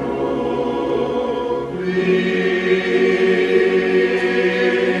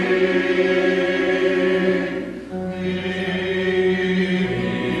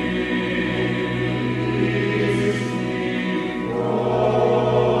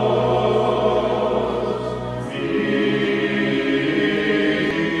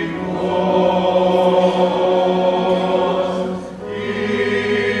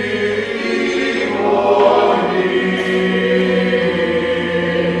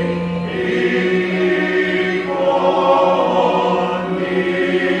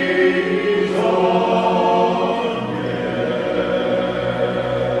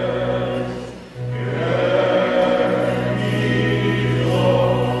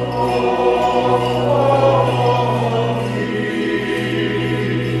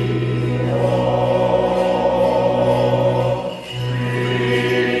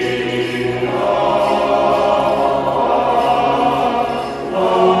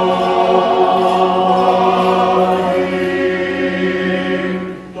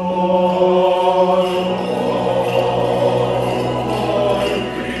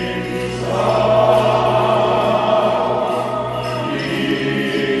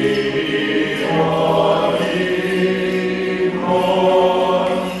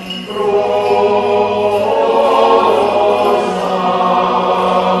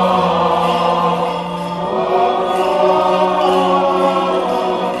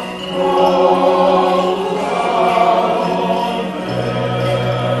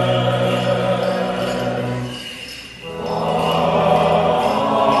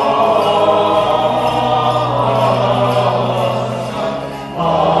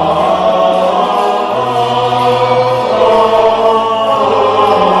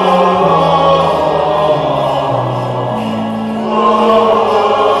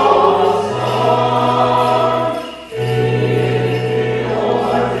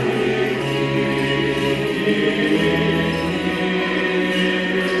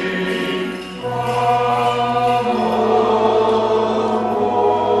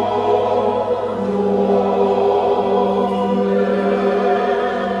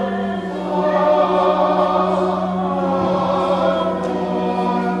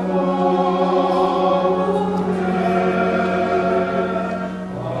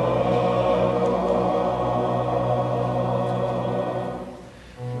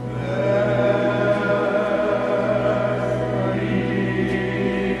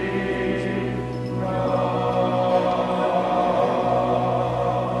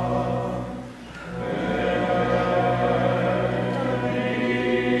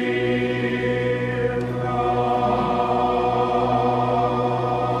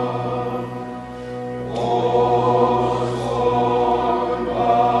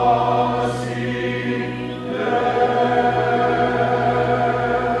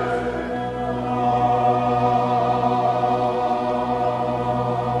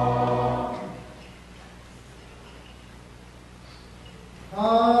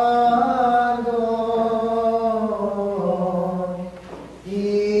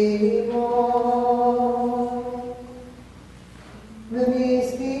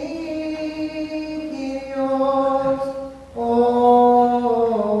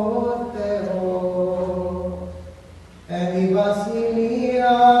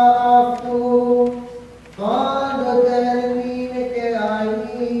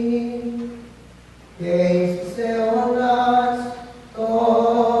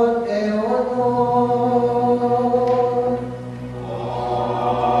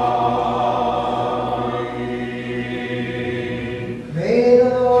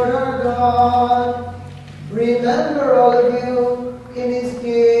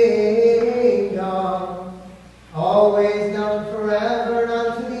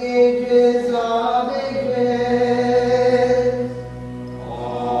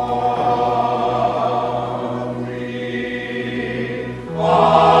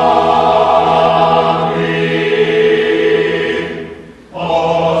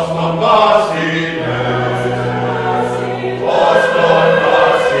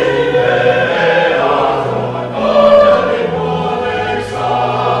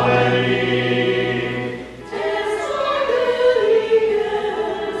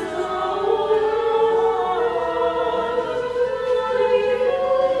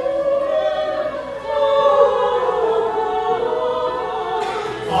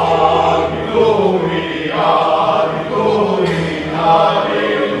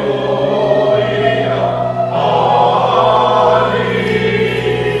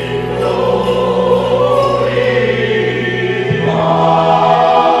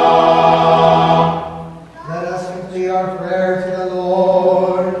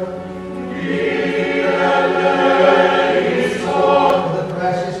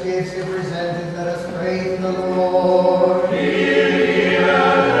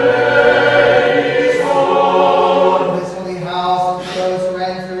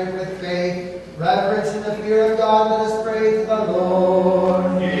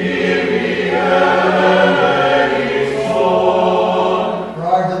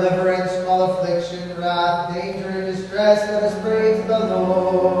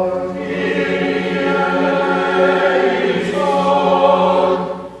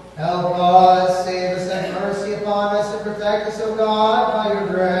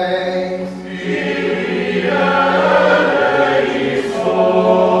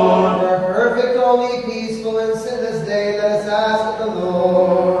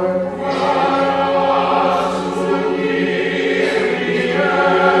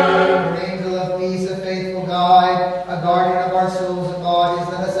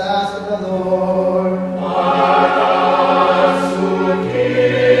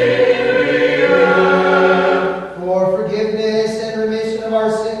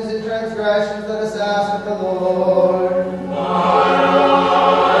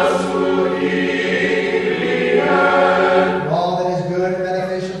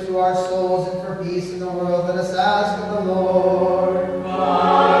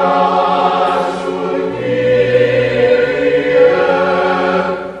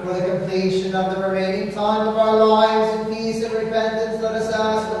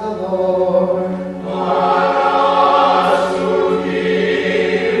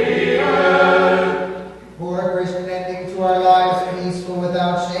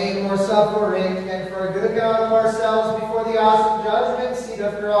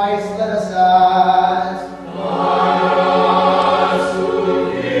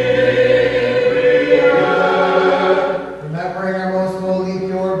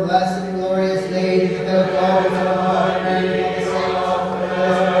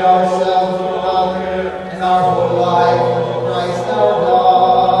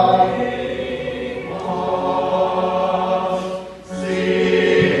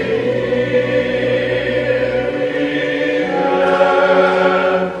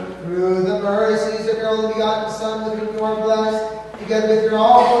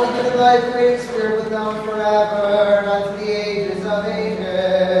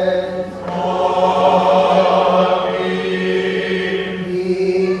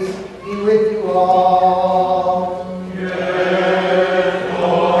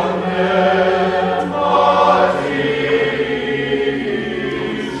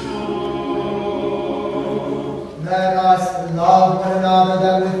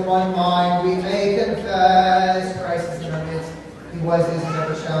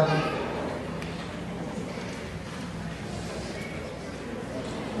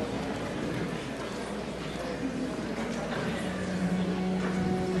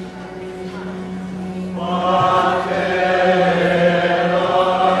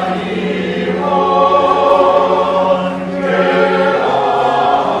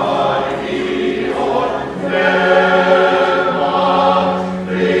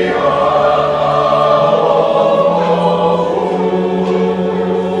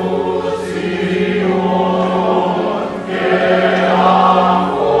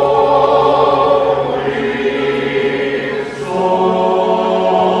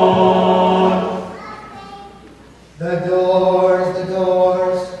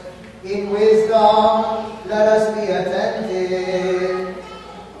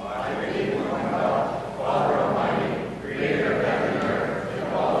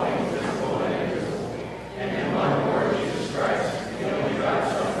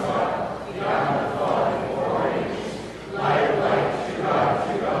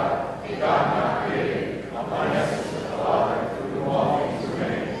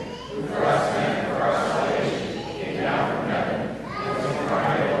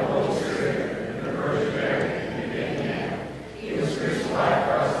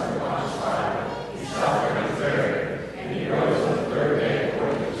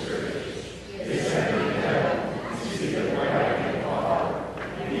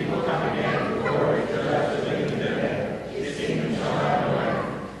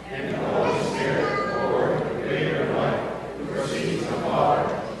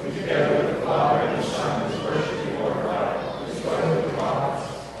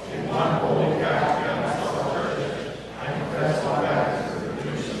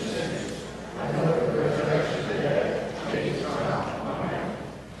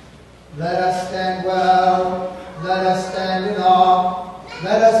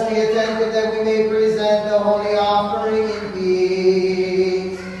 Let us be attentive that we may present the holy offering in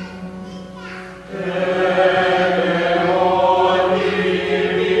peace.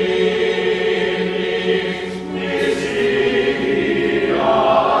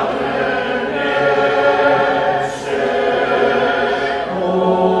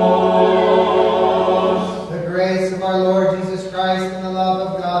 The grace of our Lord Jesus Christ and the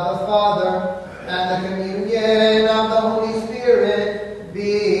love of God the Father and the communion of the Holy Spirit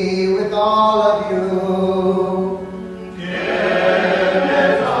be with all of you.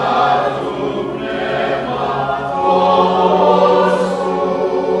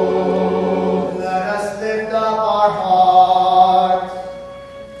 Let us lift up our hearts.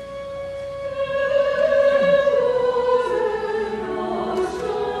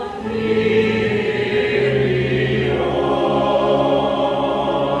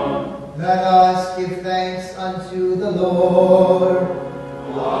 Let us give thanks unto the Lord.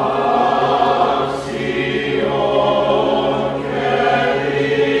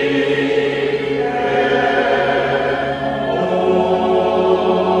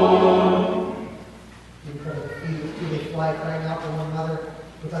 You've heard the feet they fly crying out for one another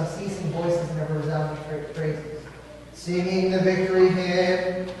with unceasing voices and ever resounding praises, singing the victory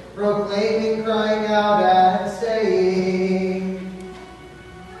hymn, proclaiming, crying out, and saying,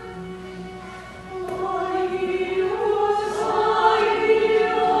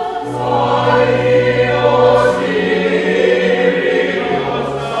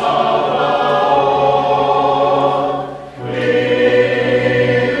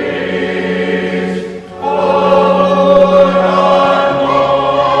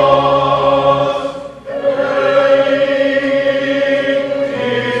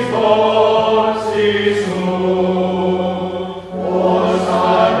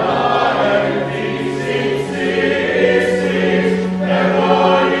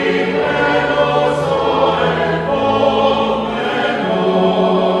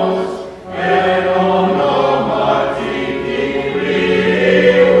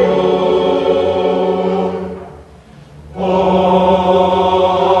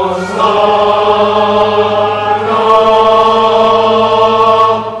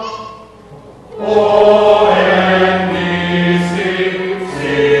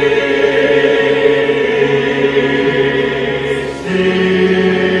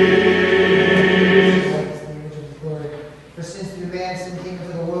 For since through man sin came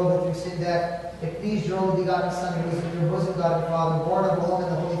into the world, and through sin death, it pleased your only begotten Son, who is in your bosom, God and Father, born of a woman,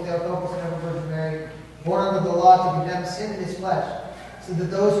 the Holy Theotokos, and ever Virgin Mary, born under the law to condemn sin in his flesh, so that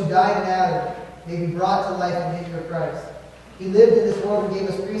those who died in Adam may be brought to life in him, your Christ. He lived in this world and gave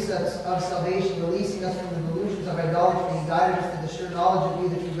us precepts of salvation, releasing us from the delusions of idolatry, and guided us to the sure knowledge of you,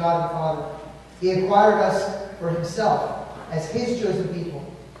 the true God and Father. He acquired us for himself as his chosen people,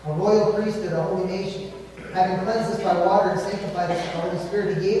 a royal priesthood, a holy nation. Having cleansed us by water and sanctified us with the Holy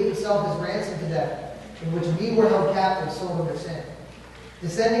Spirit, he gave himself as ransom to death, in which we were held captive, sold under sin.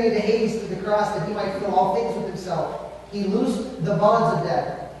 Descending into Hades through the cross, that he might fill all things with himself, he loosed the bonds of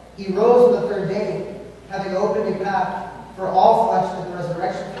death. He rose on the third day, having opened a path for all flesh to the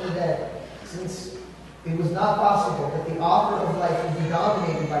resurrection from the dead, since it was not possible that the author of life would be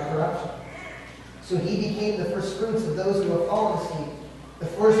dominated by corruption. So he became the first fruits of those who have fallen asleep, the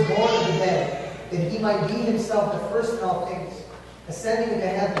firstborn of the dead, that he might be himself the first in all things. Ascending into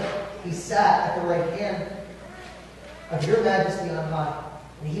heaven, he sat at the right hand of your majesty on high,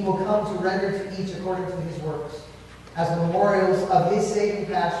 and he will come to render to each according to his works. As memorials of his saving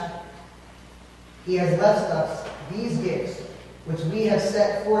passion, he has left us these gifts, which we have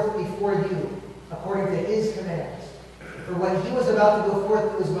set forth before you, according to his commands. For when he was about to go forth,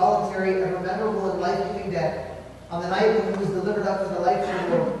 it was voluntary and memorable and life-giving death. On the night when he was delivered up to the life of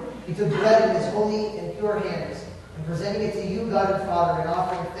the Lord, he took bread in his holy and pure hands, and presenting it to you, God and Father, and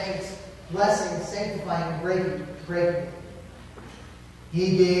offering thanks, blessing, sanctifying, and breaking it.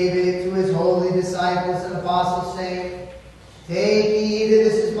 He gave it to his holy disciples and apostles, saying, Take heed,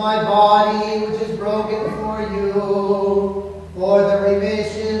 this is my body, which is broken for you, for the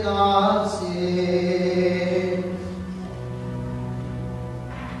remission of sins.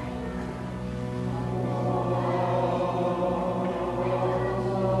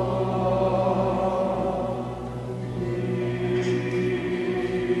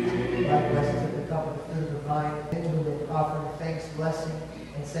 Likewise, he took the cup of the fruit of the vine, and offering thanks, blessing,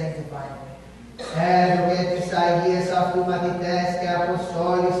 and sanctifying it. Erwet Isaias Aftumatites και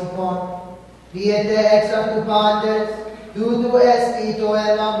Αποστόλης υπόν, διέτε εξ αυτού πάντες, τούτου εστί το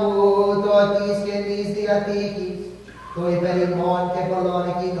αίμα μου, το της καινής διαθήκης, το υπέρ ημών και πολλών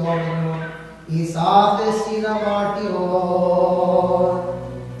εκεινόμενων, εις αυτές είναι αμαρτιών.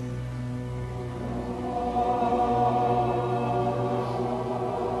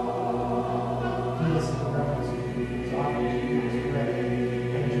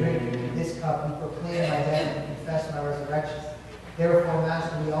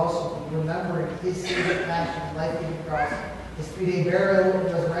 his saving passion, life-giving cross, his 3-day burial and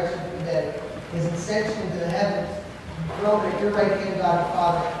resurrection from the dead, his ascension into the heavens, and throne at your right hand, God and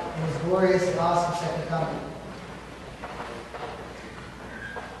Father, and his glorious and awesome second coming.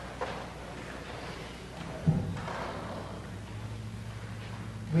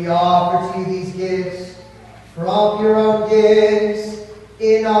 We offer to you these gifts from your own gifts,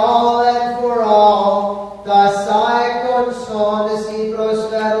 in all and for all, dasai consones y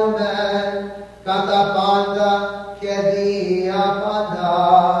prosperumen, canta panda, dia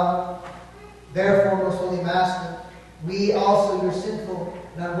panda. Therefore, most holy Master, we also, your sinful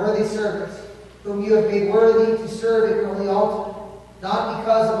and unworthy servants, whom you have made worthy to serve at your holy altar, not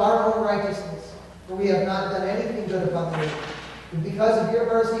because of our own righteousness, for we have not done anything good upon the earth, but because of your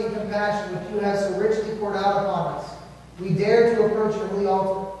mercy and compassion which you have so richly poured out upon us, we dare to approach your holy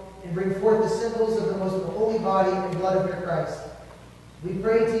altar and bring forth the symbols of the most holy body and blood of your Christ. We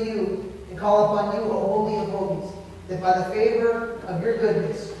pray to you and call upon you, O Holy of Holies, that by the favor of your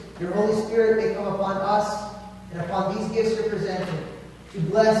goodness, your Holy Spirit may come upon us and upon these gifts you're presenting, to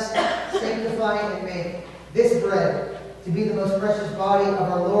bless, sanctify, and make this bread to be the most precious body of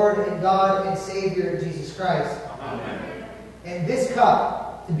our Lord and God and Savior, Jesus Christ. Amen. And this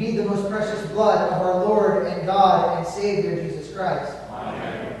cup to be the most precious blood of our Lord and God and Savior, Jesus Christ.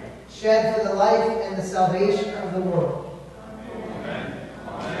 Amen. Shed for the life and the salvation of the world. Amen.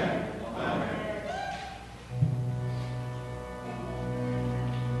 Amen. Amen.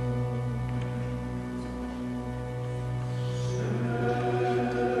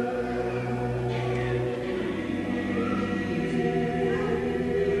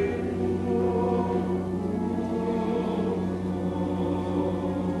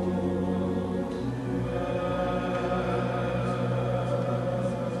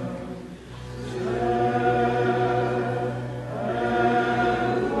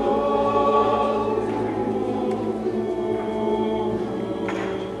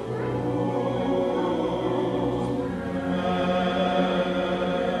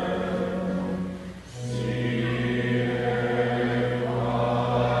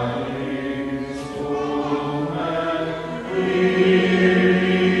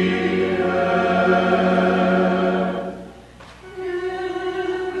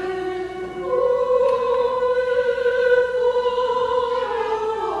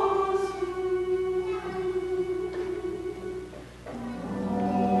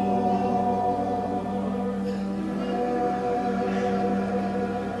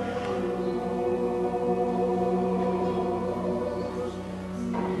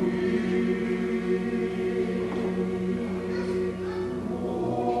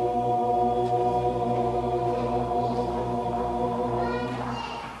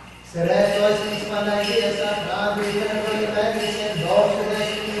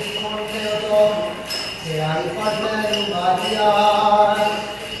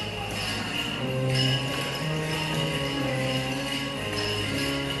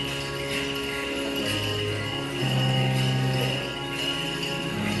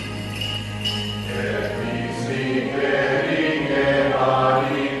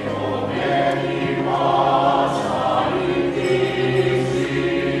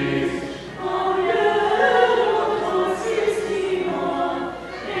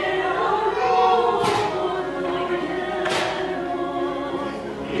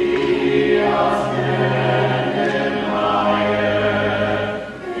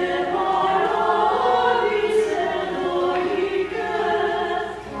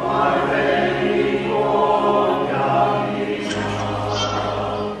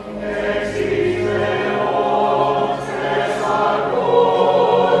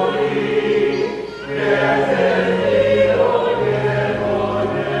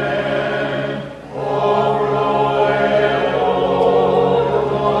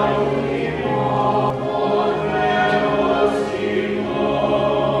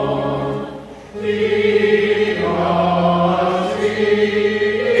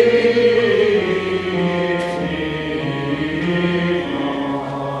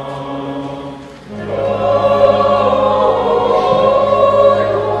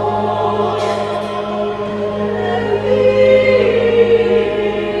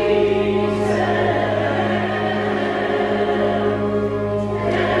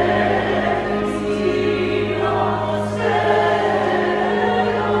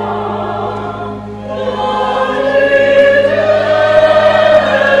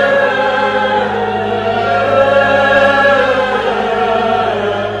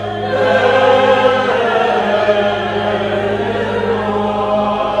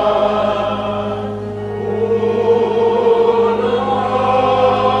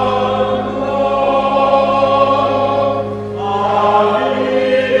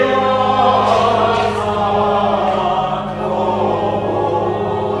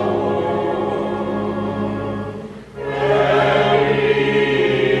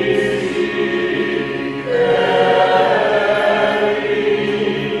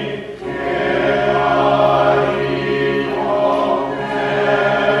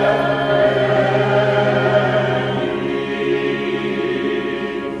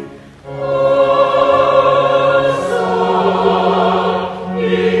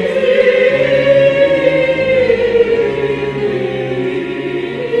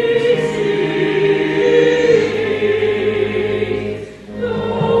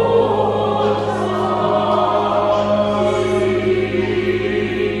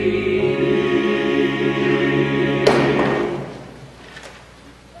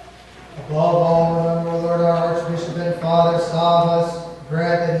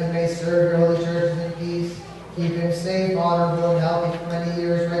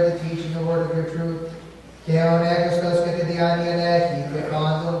 anciani eletti che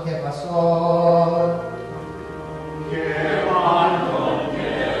quando che passò.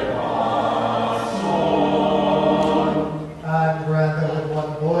 And grant that with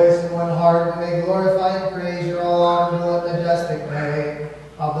one voice and one heart we may glorify and praise your all honorable and majestic name,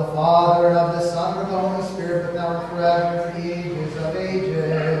 of the Father, and of the Son, and of the Holy Spirit, but now and forever, to the ages of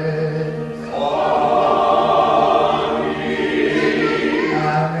ages. Amen.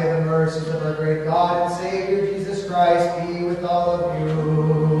 And may the mercies of our great God and Savior, Jesus Christ, be with all of you.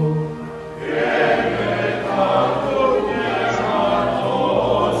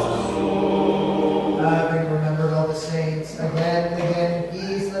 Having remembered all the saints, again and again in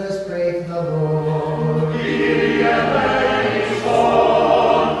peace, let us pray to the Lord.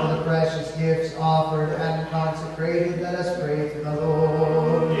 For the precious gifts offered and consecrated, let us pray to the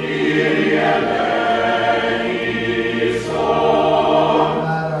Lord.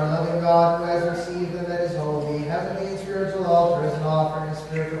 And our loving God, who has received them at his holy, heavenly and spiritual altar as an offering of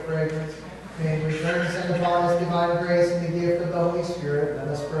spiritual fragrance, may in return send upon us divine grace and the gift of the Holy Spirit. Let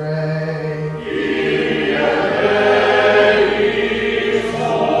us pray.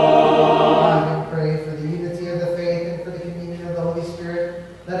 Having prayed for the unity of the faith and for the communion of the Holy Spirit,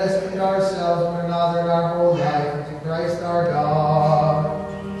 let us commit ourselves, one another, and our whole life unto Christ our God.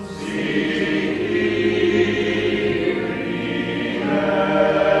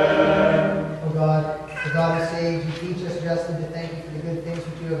 O God, the God who saves, you teach us justly to thank you for the good things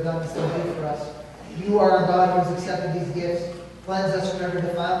which you have done and still do for us. You are a God who has accepted these gifts. Cleanse us from every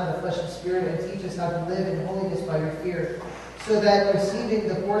defilement of flesh and spirit, and teach us how to live in holiness by your fear, so that, receiving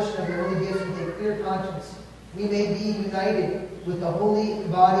the portion of your holy gifts with a clear conscience, we may be united with the holy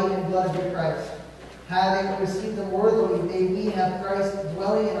body and blood of your Christ. Having received them worthily, may we have Christ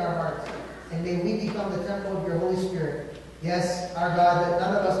dwelling in our hearts, and may we become the temple of your Holy Spirit. Yes, our God, that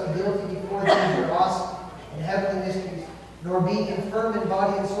none of us be guilty before thee of your awesome and heavenly mysteries, nor be infirm in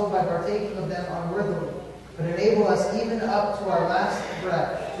body and soul by partaking of them unworthily, but enable us even up to our last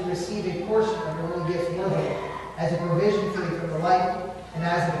breath to receive a portion of your holy gifts worthily, as a provision free from the light, and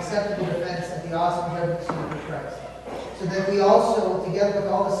as an acceptable defense at the awesome judgment seat of Christ. So that we also, together with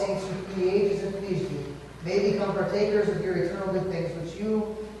all the saints who through the ages have pleased you, may become partakers of your eternal good things, which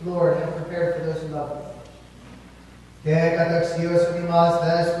you, Lord, have prepared for those who love you. Que cataxios unimas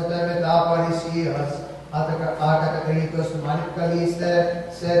despotem et aparisias, atacaritos humanic caliste,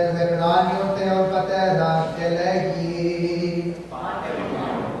 sed lepranio teon patera elegi.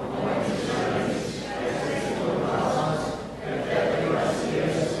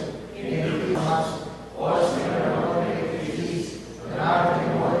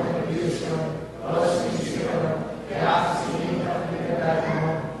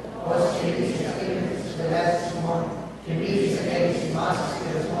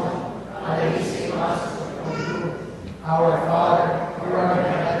 Our Father, who art in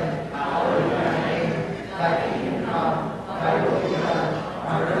heaven, hallowed be thy name. Thy kingdom come, thy will be done,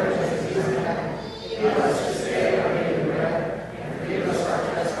 on earth as it is in heaven. Give us this day our daily bread, and forgive us our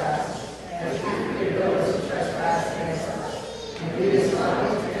trespasses, as we forgive those who trespass against us. And lead us not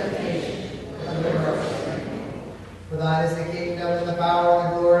into temptation, but deliver us from evil. For thine is the kingdom, and the power, and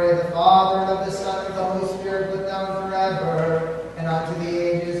the glory of the Father, and of the Son, and of the Holy Spirit, with now and forever, and unto the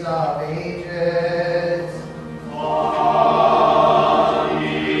ages of ages.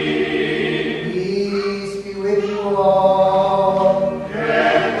 Peace be with you all.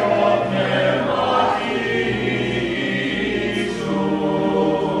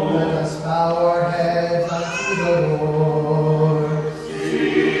 Let us bow our heads unto the Lord.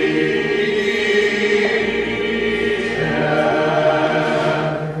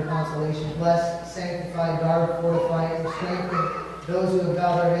 Give consolation, bless, sanctify, guard, fortify, and strengthen those who have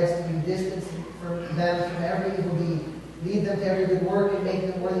bowed their heads to you, distance from them from every evil deed. Lead them to every good work, and make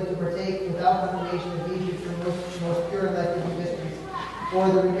them worthy to partake without condemnation of these your most pure and life-giving mysteries, for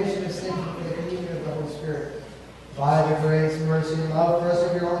the remission of sins and for the communion of the Holy Spirit. By the grace, mercy, and love for us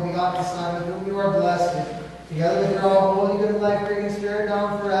of your only begotten Son, with whom you are blessed, together with your all holy, good, and life-giving Spirit, now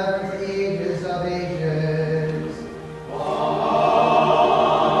and forever, and to the ages of ages.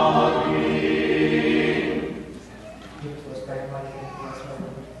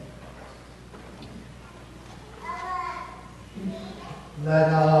 Let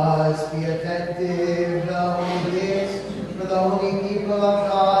us be attentive, the holy gifts, for the holy people of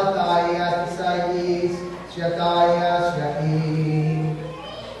God, Taia Tisais, Shataya Shati.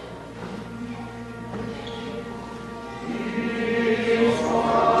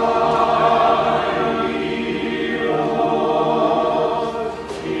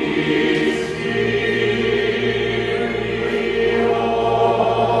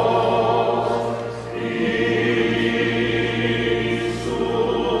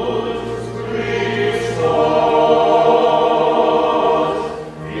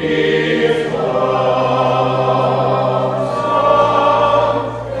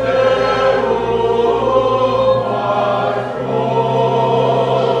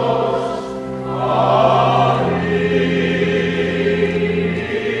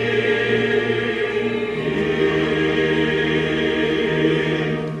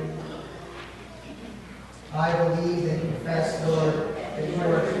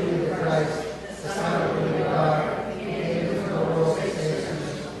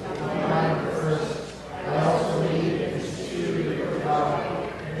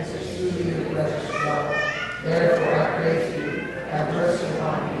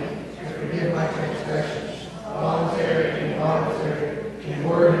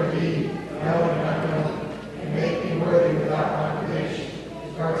 word or deed, known and unknown, and make me worthy without condemnation,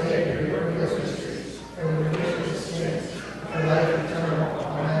 to partake of your glorious mysteries, and with remission of sins, for life eternal.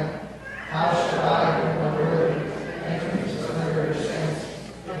 Amen. How shall I, who am unworthy, enter into the splendor of your saints?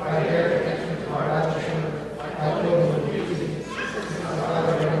 If I dare to enter into my Father's chamber, I clothe with beauty, since my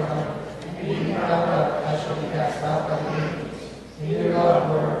Father will come. And being bound up, I shall be cast out by the angels. In your love,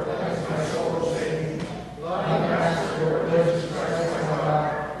 Lord, cleanse my soul, save me. Love, Master, Lord Jesus Christ, my God,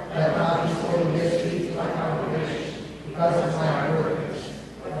 let not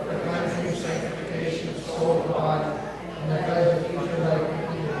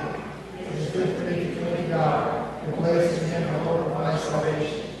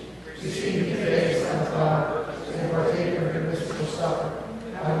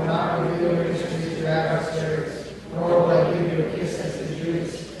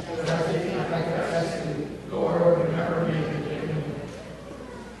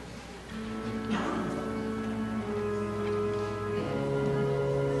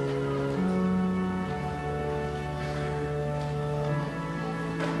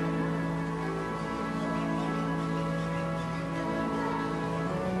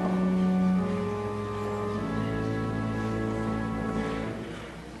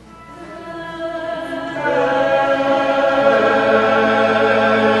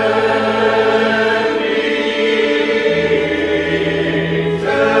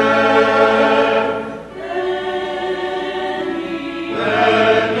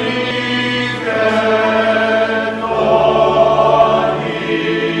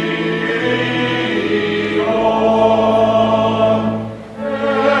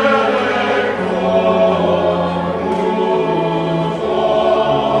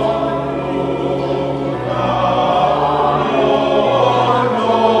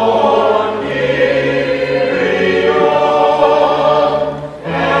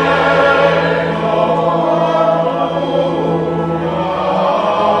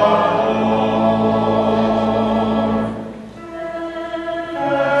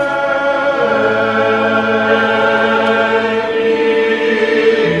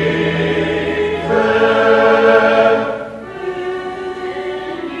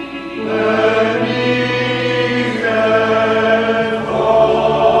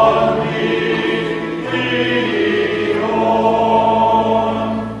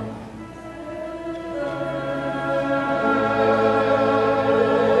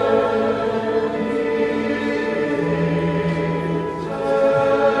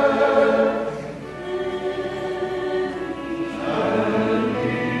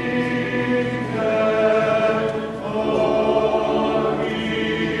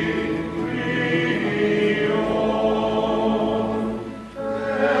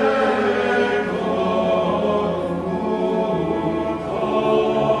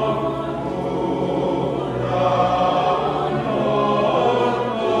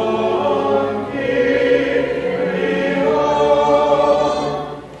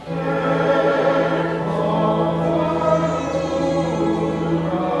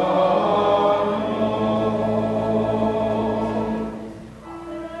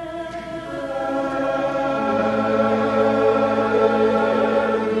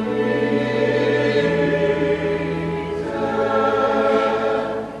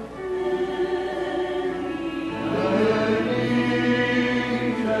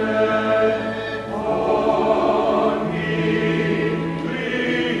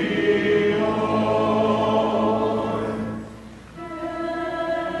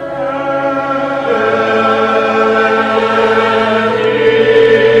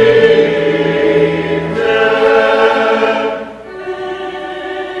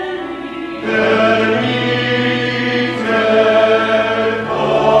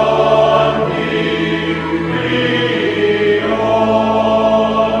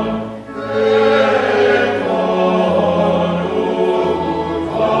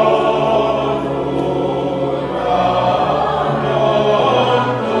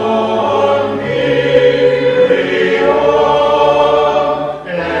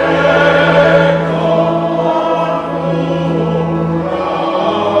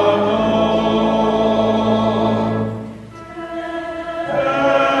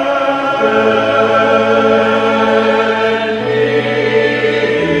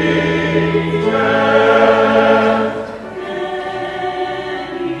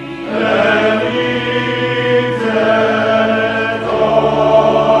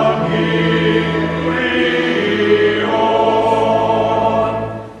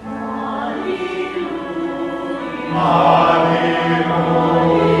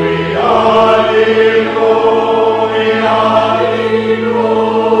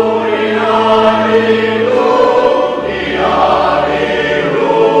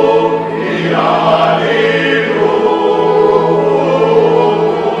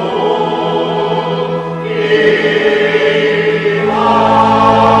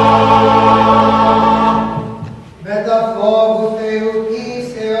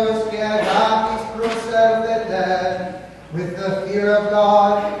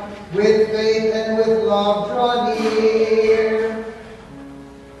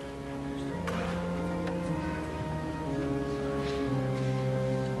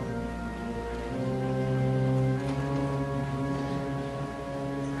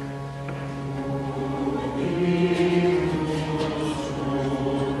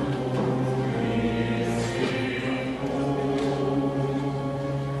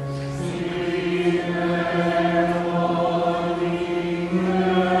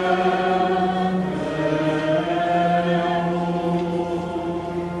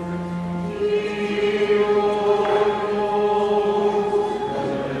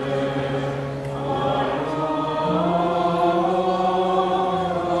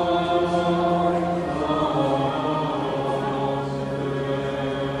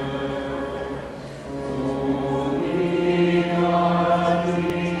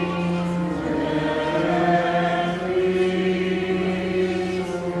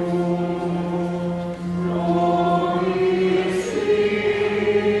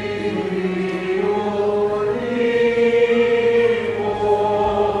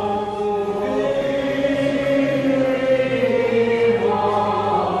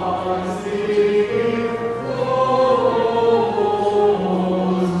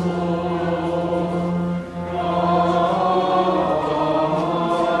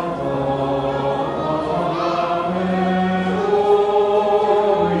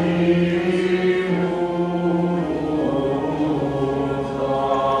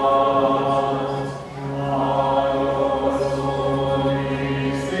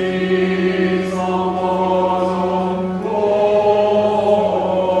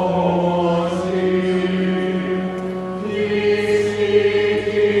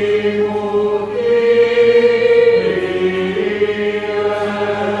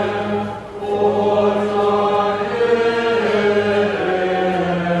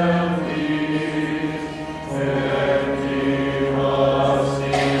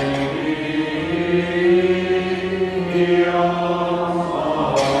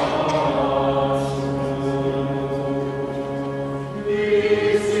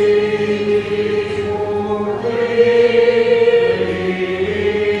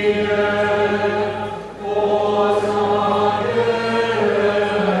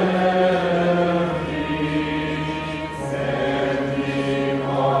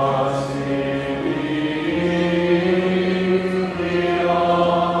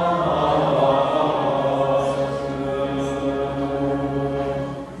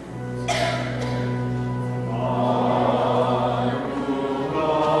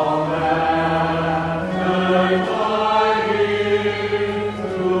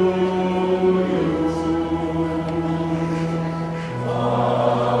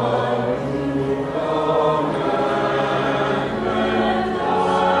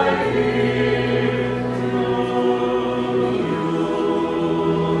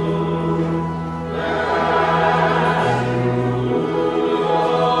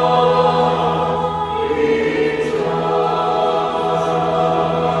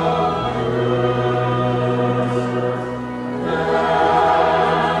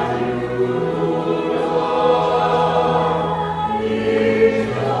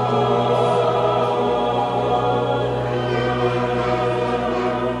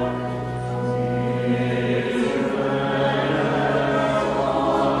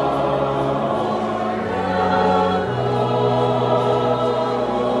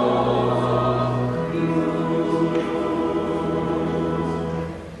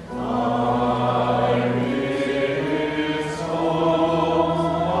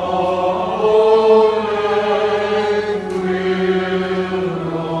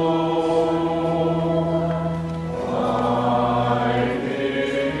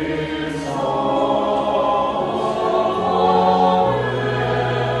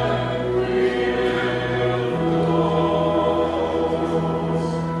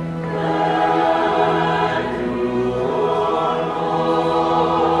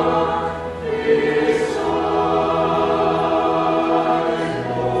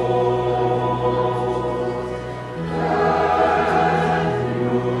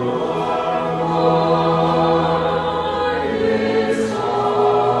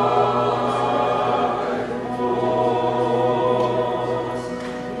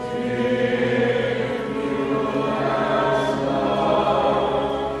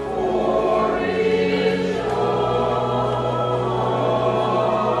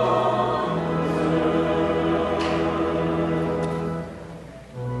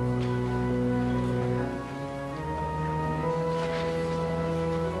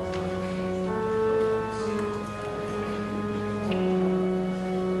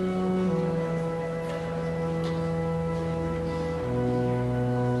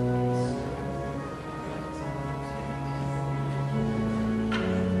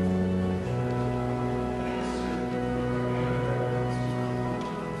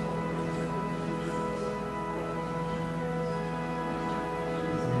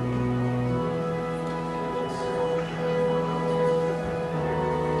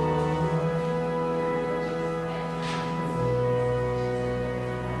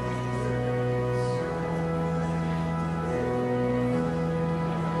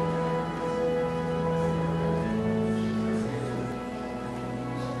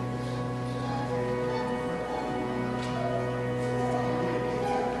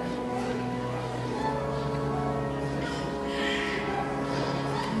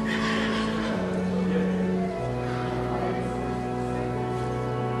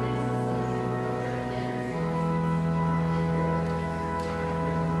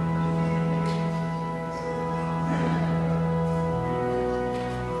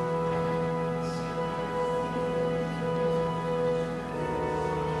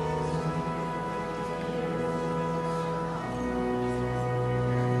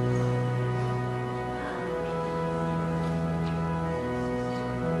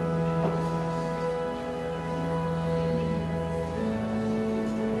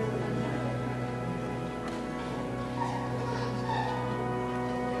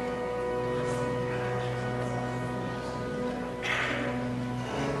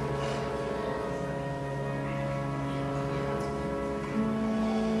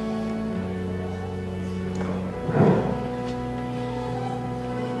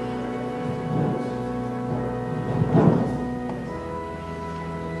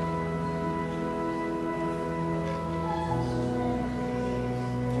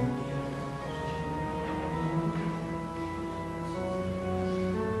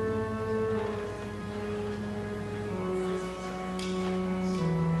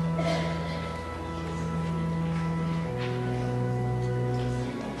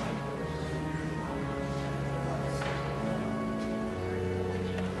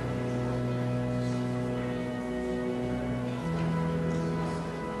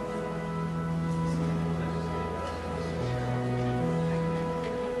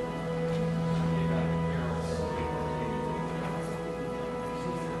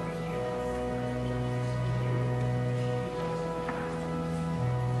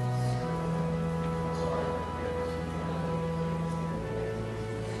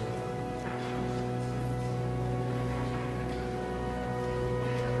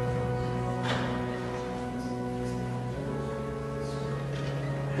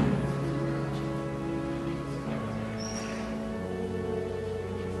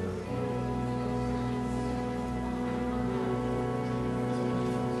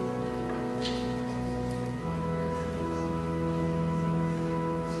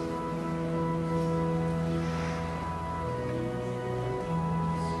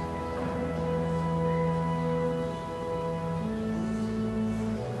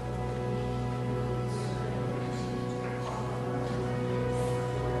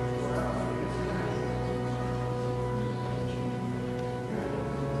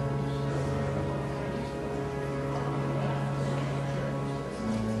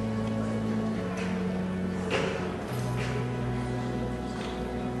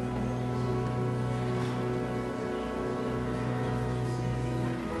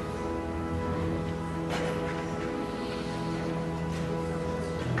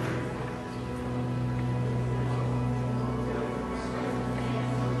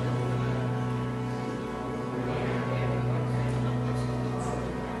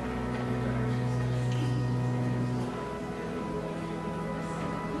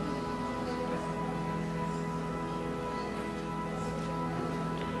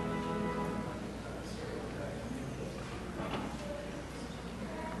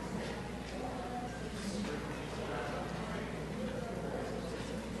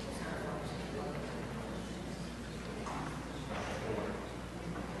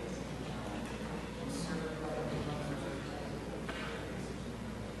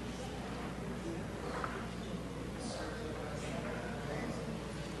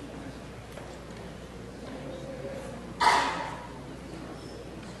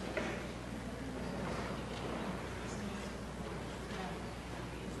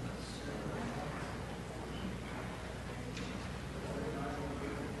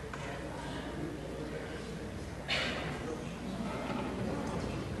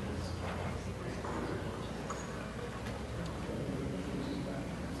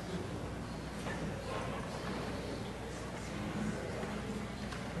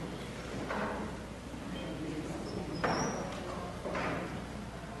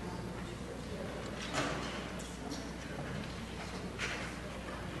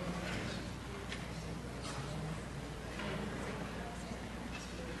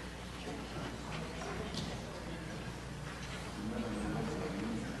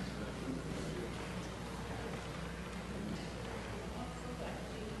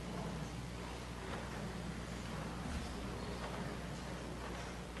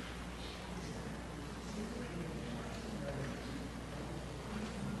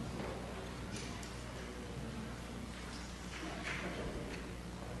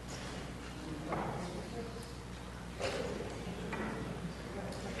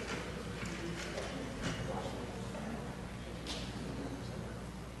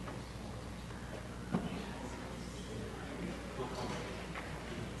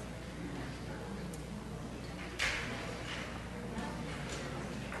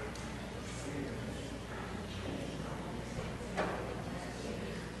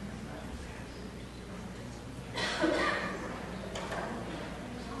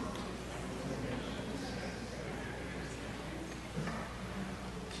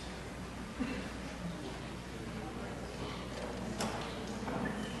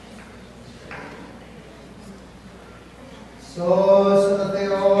Sos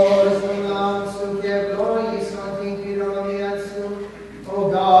Theos Unam Suke Glory Santi Piromiansu. O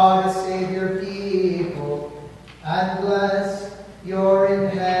God, save your people and bless your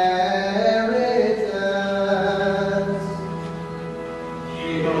inheritance.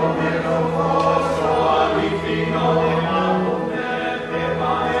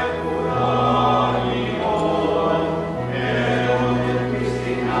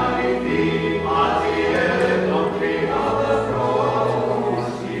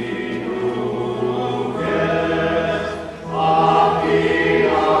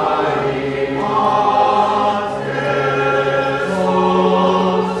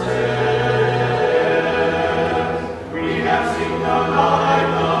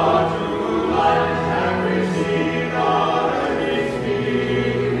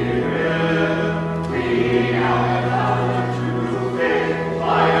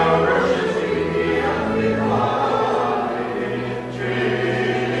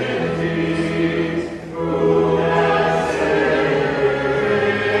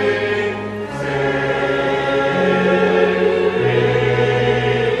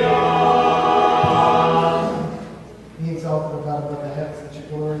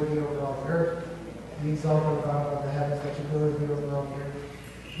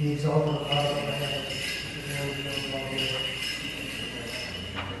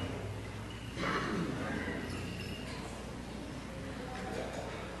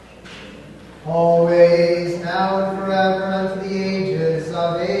 Always, now and forever, unto the ages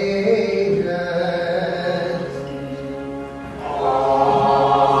of ages.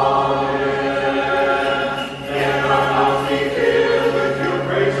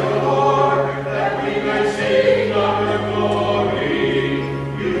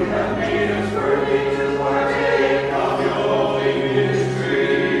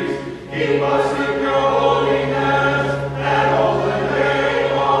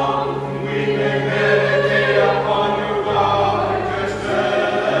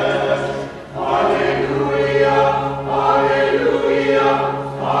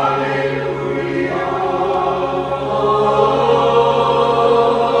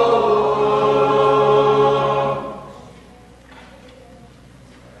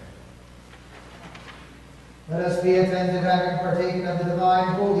 Let us be attentive, having partaken of the divine,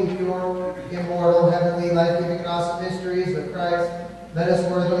 holy, pure, immortal, heavenly, life-giving, and awesome mysteries of Christ. Let us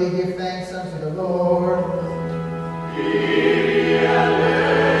worthily give thanks unto the Lord.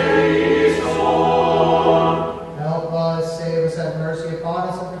 Help us, save us, have mercy upon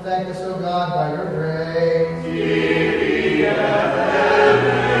us, and protect us, O God, by your grace.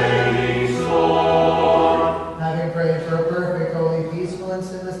 Having prayed for a perfect, holy, peaceful, and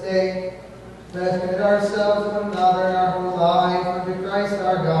sinless day, let us commit ourselves to one another and our whole life unto Christ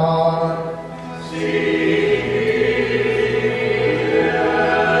our God. We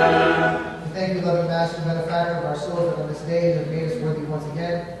thank you, loving Master, benefactor of our souls, that on this day you have made us worthy once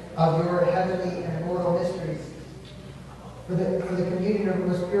again of your heavenly and immortal mysteries. For the communion of the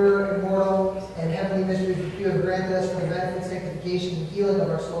most pure, immortal, and heavenly mysteries which you have granted us for the benefit, sanctification, and healing of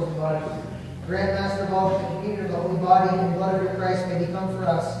our souls and bodies. Grant, Master of all, that the communion of the holy body and blood of your Christ may become for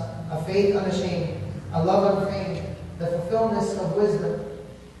us a faith unashamed, a love unfeigned, the fulfillment of wisdom,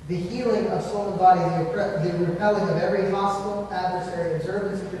 the healing of soul and body, the repelling of every hostile adversary,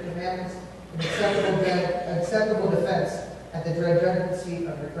 observance of your commandments, and acceptable defense at the dread judgment seat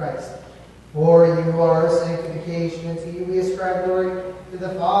of your Christ. For you are sanctification, and to you we ascribe glory, to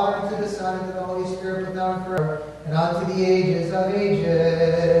the Father, and to the Son, and to the Holy Spirit, both now and forever, and unto the ages of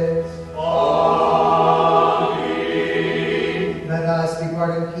ages. Amen. Let us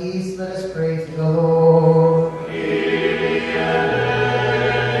depart in peace. Let us pray to the Lord.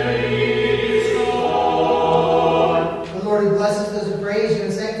 The Lord who blesses those who praise you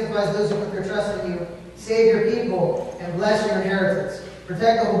and sanctifies those who put their trust in you. Save your people and bless your inheritance.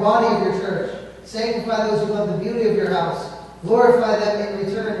 Protect the whole body of your church. Sanctify those who love the beauty of your house. Glorify them in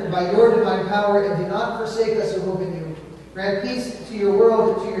return by your divine power, and do not forsake us who hope in you. Grant peace to your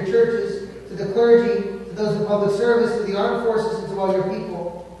world, to your churches, to the clergy, to those in public service, to the armed forces, and to all your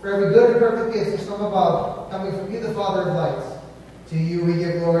people. For every good and perfect gift is from above, coming from you, the Father of lights. To you we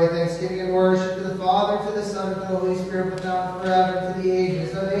give glory, thanksgiving, and worship, to the Father, to the Son, and to the Holy Spirit, both now and forever, and to the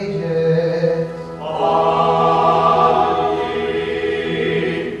ages of ages. Amen. Oh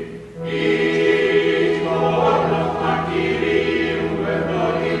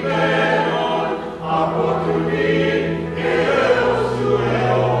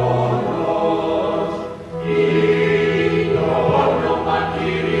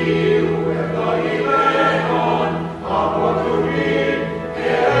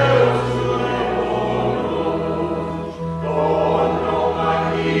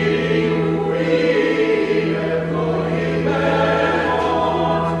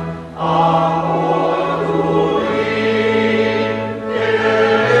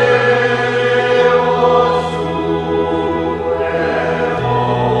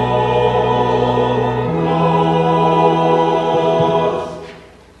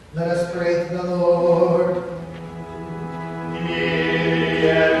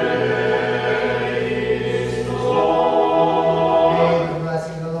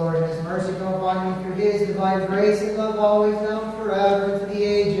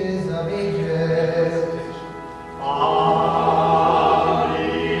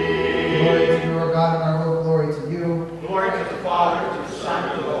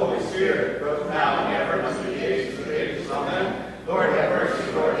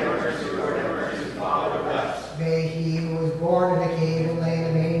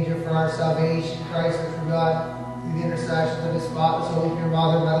our salvation, Christ the true God, through the intercession of his spotless, holy, pure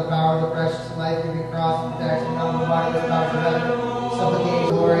Mother, by the power of the precious and life-giving cross, protection of the body of the power of heaven, supplication,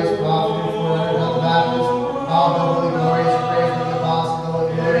 glorious prophet, and forerunner of the Baptist, all the holy, glorious, and praise of the apostles, the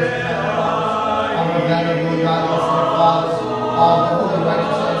holy, glorious, and fathers, all the venerable, godless, and their fathers, all the holy,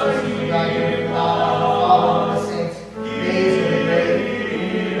 righteous, ancestors of God, here from now on, the Father of the saints, days of the great,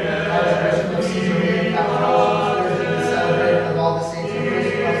 Archbishop of Caesarea, Cappadocia, the celebrated of all the saints and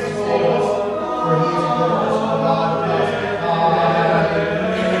Christ for us to save us, for he is a good and merciful God of us.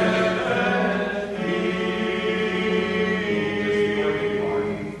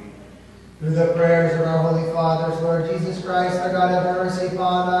 Through the prayers of our holy fathers, Lord Jesus Christ, our God, have mercy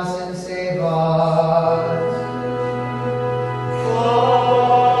upon us and save us.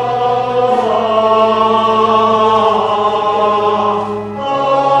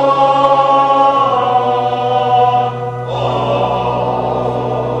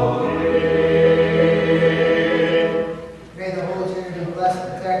 May the Holy Trinity bless,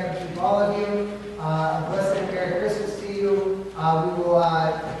 protect, and keep all of you. A blessed and Merry Christmas to you.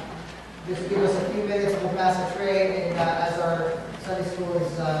 We will just give us a few minutes. We'll pass a tray, and as our Sunday school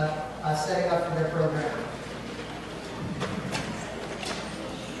is setting up for their program.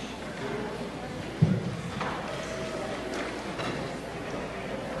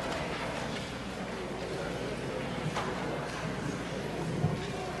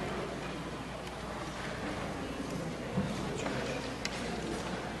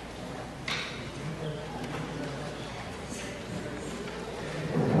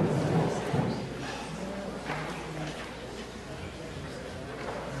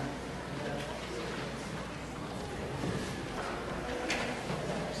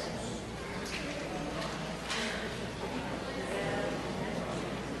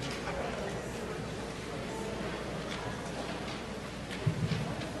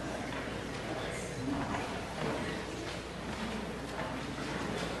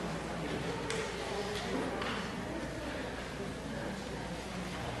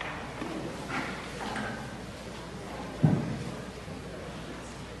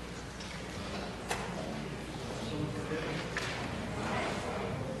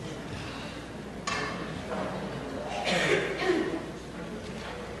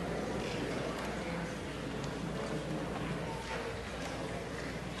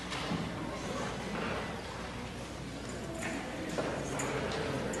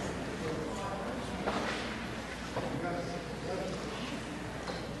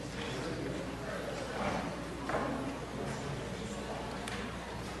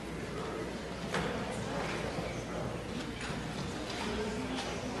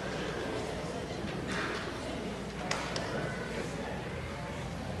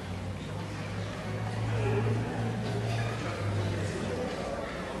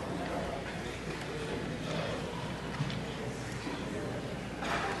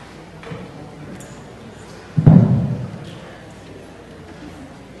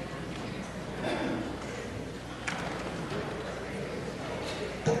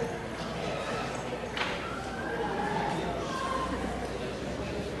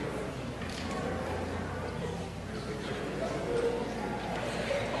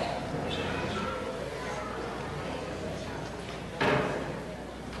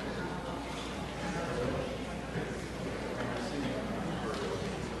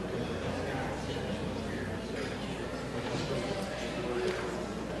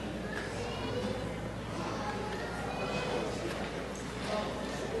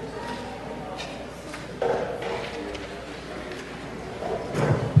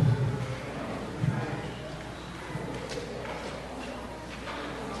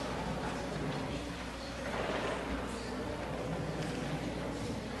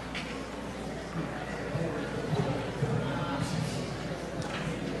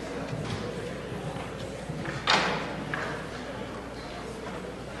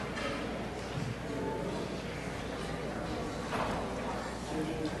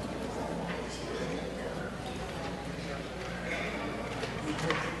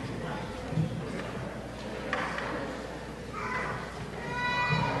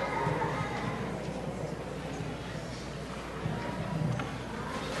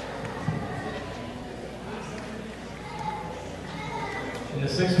 In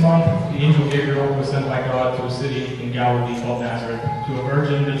the 6th month, the angel Gabriel was sent by God to a city in Galilee called Nazareth, to a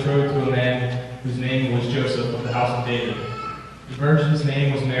virgin betrothed to a man whose name was Joseph of the house of David. The virgin's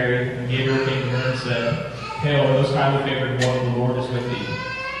name was Mary, and Gabriel came to her and said, "Hail, most highly favored one, the Lord is with thee."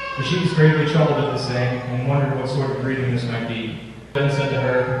 For she was greatly troubled at the saying, and wondered what sort of greeting this might be. Then said to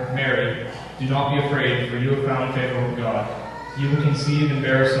her, "Mary, do not be afraid, for you have found favor with God. You will conceive and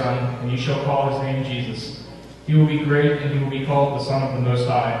bear a son, and you shall call his name Jesus. He will be great, and he will be called the Son of the Most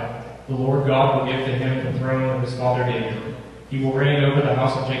High. The Lord God will give to him the throne of his father David. He will reign over the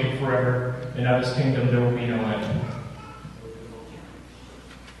house of Jacob forever, and of his kingdom there will be no end.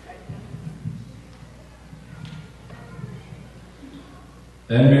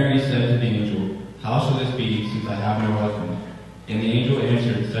 Then Mary said to the angel, "How shall this be, since I have no husband?" And the angel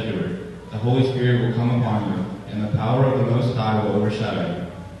answered and said to her, "The Holy Spirit will come upon you, and the power of the Most High will overshadow you.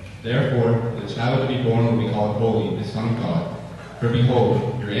 Therefore, the child to be born will be called Holy, the Son of God. For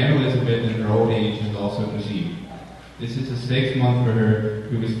behold, your Aunt Elizabeth in her old age has also conceived. This is the 6th month for her,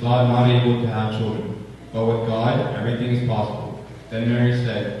 who was thought not able to have children. But with God, everything is possible." Then Mary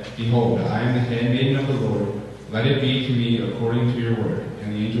said, "Behold, I am the handmaiden of the Lord. Let it be to me according to your word."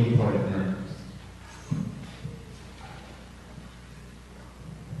 And the angel departed from her.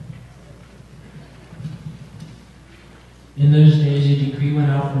 In those days a decree went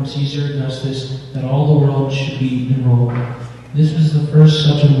out from Caesar Augustus that all the world should be enrolled. This was the first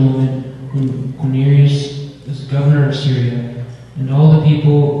such enrollment when Quirinius was governor of Syria, and all the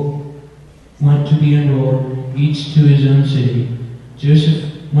people went to be enrolled, each to his own city. Joseph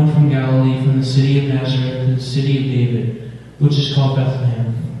went from Galilee, from the city of Nazareth to the city of David, which is called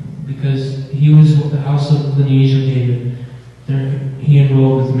Bethlehem, because he was of the house of lineage of David. There he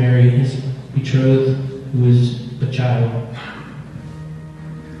enrolled with Mary, his betrothed, who was a child.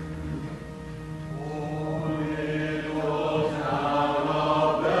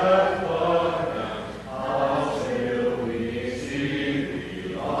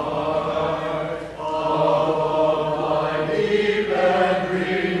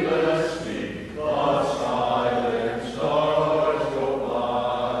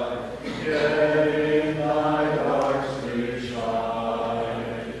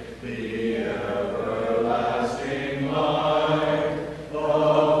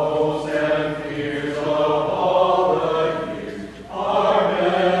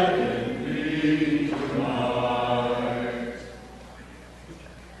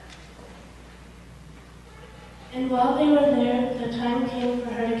 And while they were there, the time came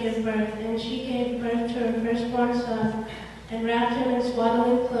for her to give birth, and she gave birth to her firstborn son, and wrapped him in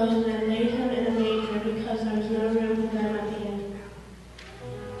swaddling clothes, and laid him in a manger, because there was no room for them at the inn.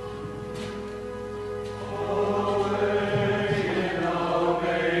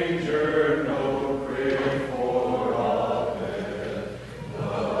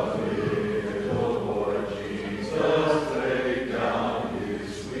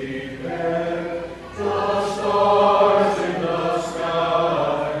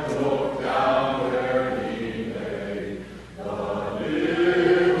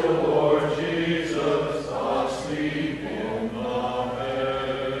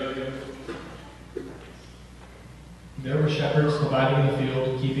 There were shepherds dividing the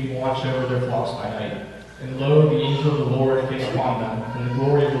field, keeping watch over their flocks by night. And lo, the angel of the Lord came upon them, and the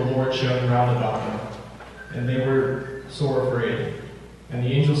glory of the Lord shone round about them. And they were sore afraid. And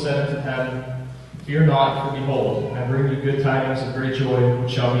the angel said unto them, "Fear not, for behold, I bring you good tidings of great joy,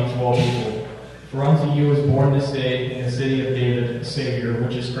 which shall be to all people. For unto you is born this day in the city of David a Savior,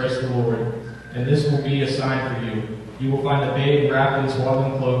 which is Christ the Lord. And this will be a sign for you. You will find a babe wrapped in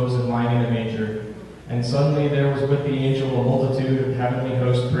swaddling clothes and lying in a manger." And suddenly there was with the angel a multitude of heavenly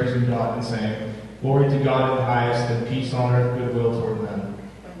hosts praising God and saying, "Glory to God in the highest, and peace on earth, goodwill toward men."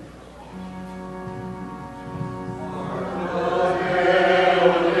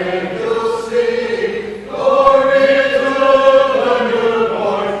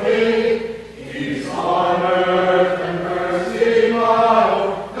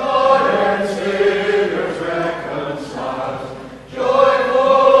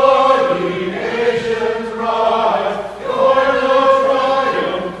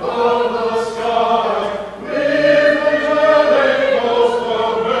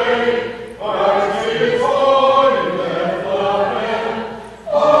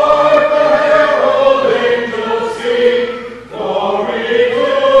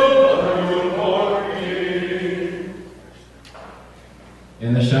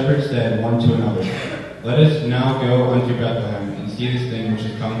 And the shepherds said one to another, "Let us now go unto Bethlehem, and see this thing which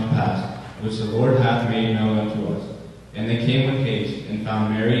is come to pass, which the Lord hath made known unto us." And they came with haste, and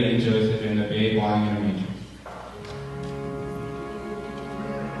found Mary and Joseph and the babe lying in a manger.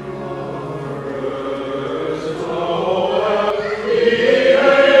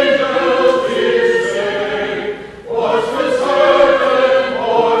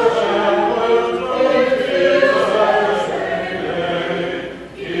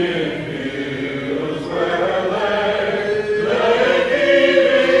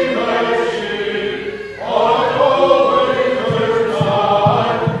 Thank you.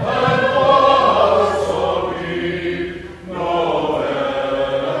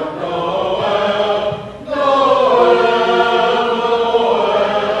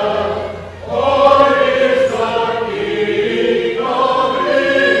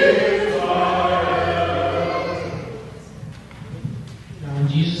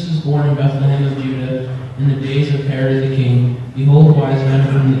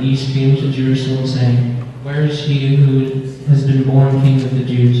 streamed to Jerusalem, saying, "Where is he who has been born King of the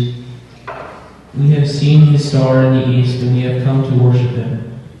Jews? We have seen his star in the east, and we have come to worship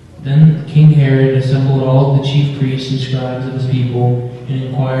him." Then King Herod assembled all the chief priests and scribes of his people, and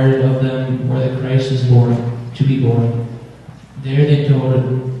inquired of them where the Christ is to be born. There they told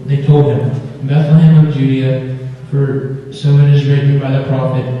him, "In Bethlehem of Judea, for so it is written by the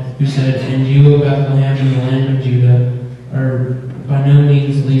prophet, who said, 'And you, O Bethlehem, in the land of Judah, are by no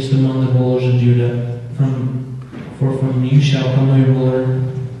means least among the rulers of Judah, for from you shall come a ruler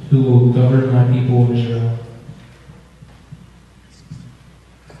who will govern my people of Israel.'"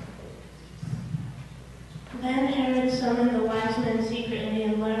 Then Herod summoned the wise men secretly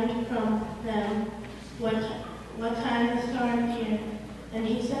and learned from them what time the star appeared. And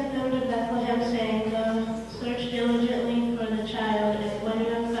he sent them to Bethlehem, saying, "Go, search diligently for the child, and when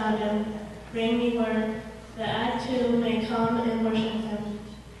you have found him, bring me word, that I too may come and worship him."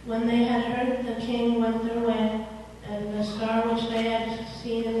 When they had heard, the king went their way, and the star which they had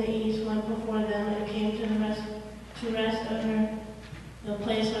seen in the east went before them and came to rest over the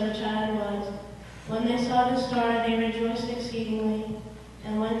place where the child was. When they saw the star, they rejoiced exceedingly,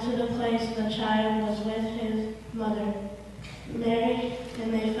 and went to the place the child was with his mother, Mary,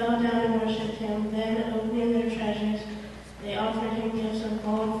 and they fell down and worshipped him. Then, opening their treasures, they offered him gifts of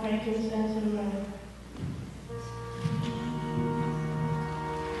gold, frankincense, and myrrh.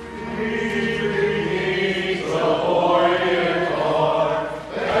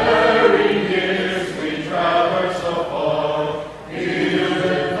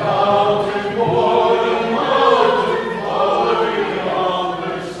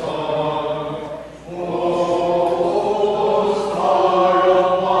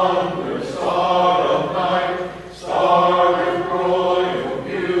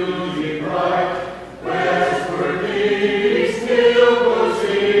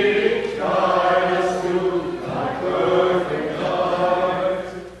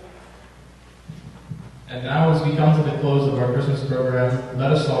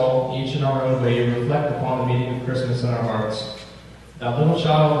 That little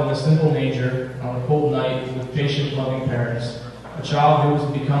child in a simple manger on a cold night with patient, loving parents, a child who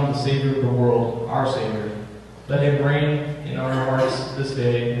has become the Savior of the world, our Savior. Let him reign in our hearts this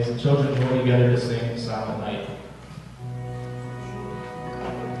day as the children join together to sing Silent Night.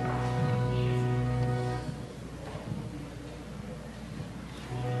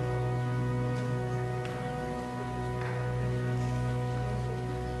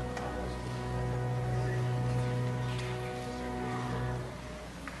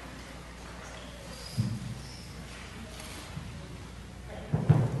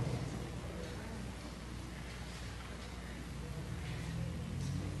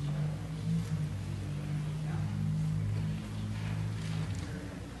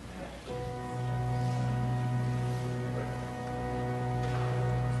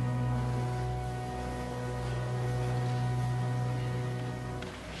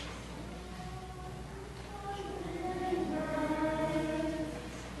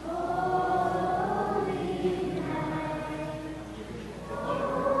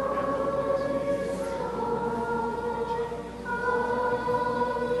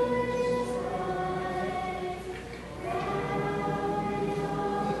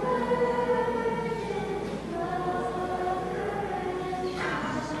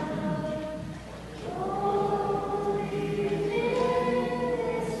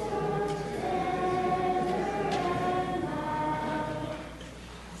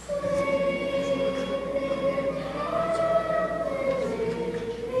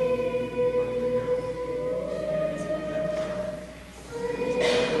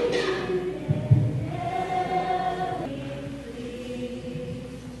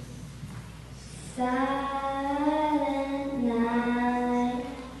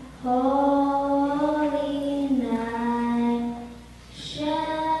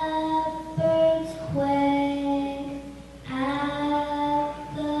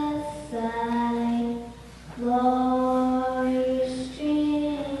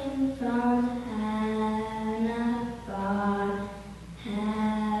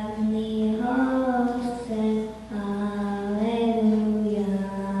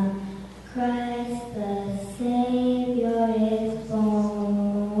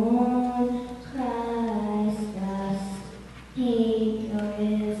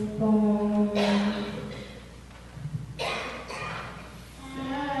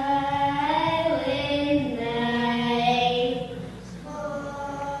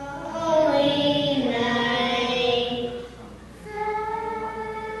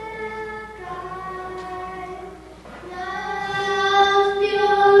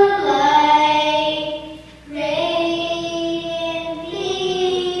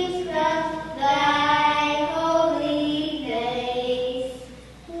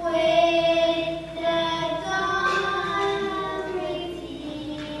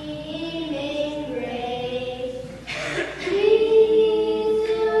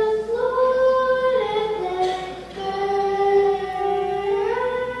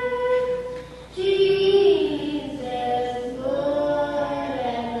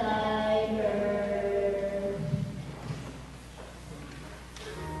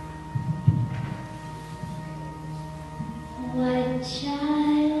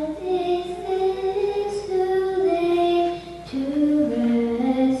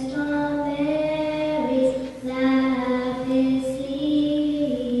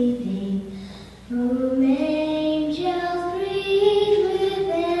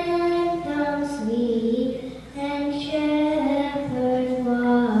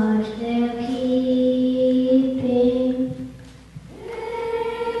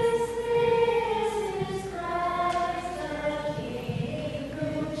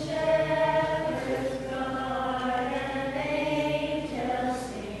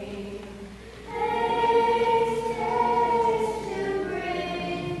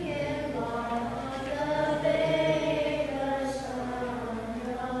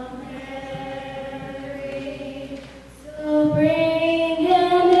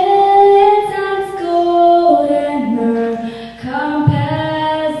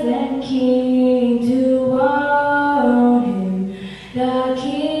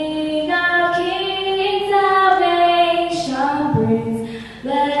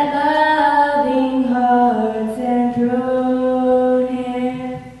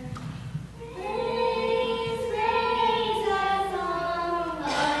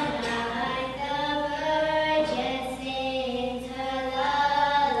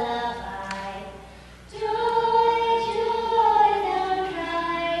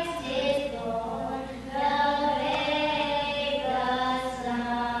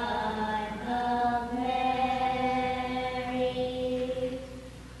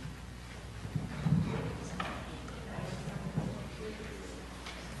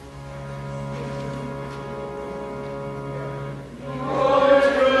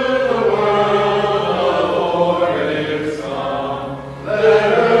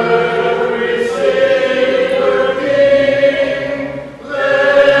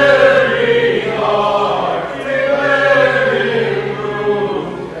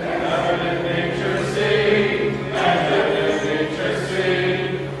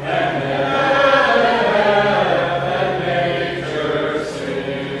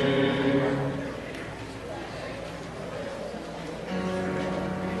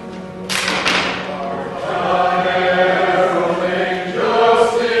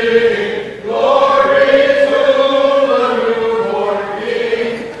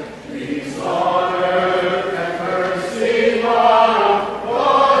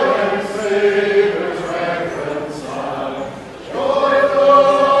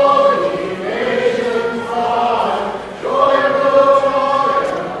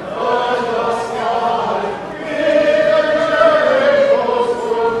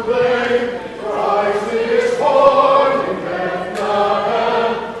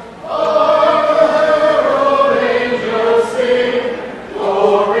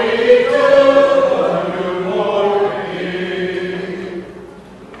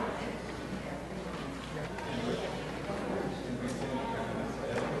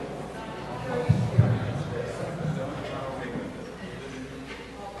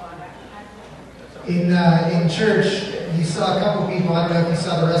 In church, you saw a couple people. I don't know if you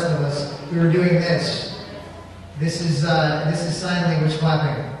saw the rest of us. We were doing this. This is sign language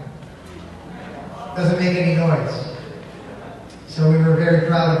clapping. Doesn't make any noise. So we were very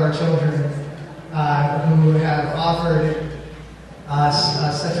proud of our children who have offered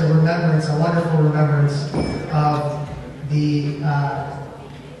us such a remembrance, a wonderful remembrance of the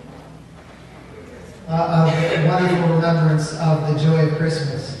wonderful remembrance of the joy of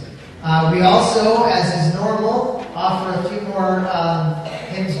Christmas. We also, as is normal, offer a few more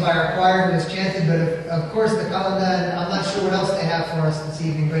hymns by our choir who has chanted, but of course the kalenda, and I'm not sure what else they have for us this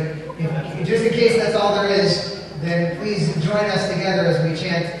evening, but just in case that's all there is, then please join us together as we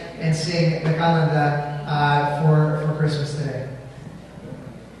chant and sing the kalenda for Christmas today.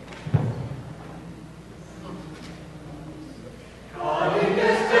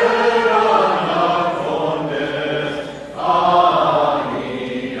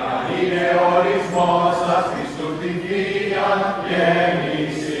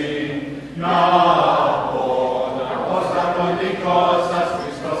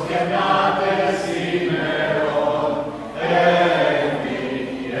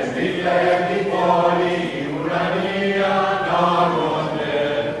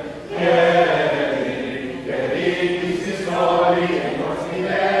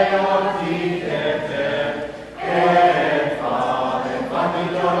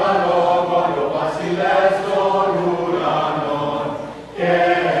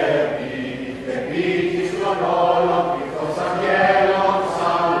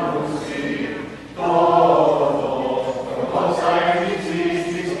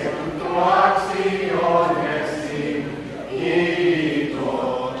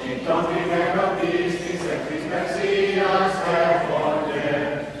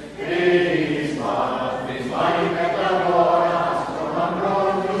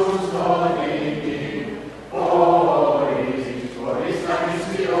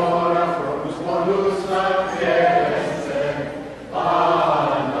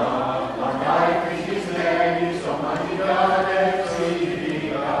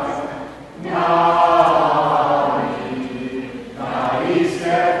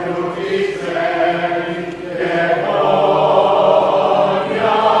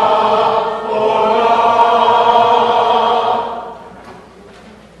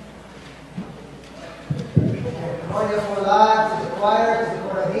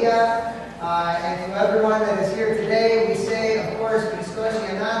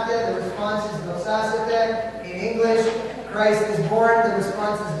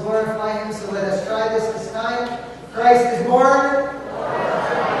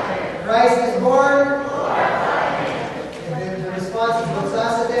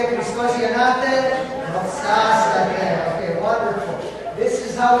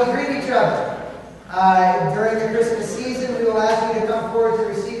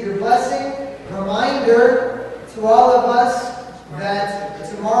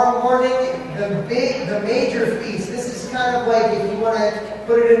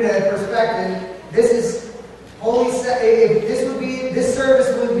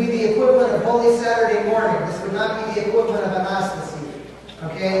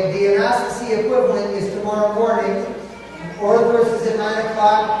 Orthodox is at 9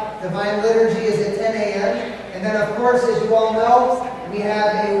 o'clock. Divine Liturgy is at 10 a.m. And then, of course, as you all know, we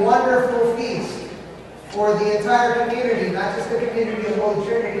have a wonderful feast for the entire community, not just the community of Holy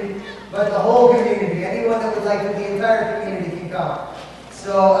Trinity, but the whole community. Anyone that would like to, the entire community can come.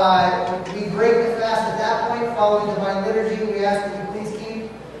 So we break the fast at that point, following Divine Liturgy. We ask that you please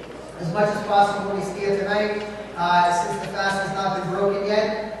keep as much as possible when we see it tonight, since the fast has not been broken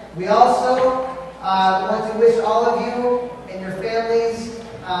yet. We also want to wish all of you and your families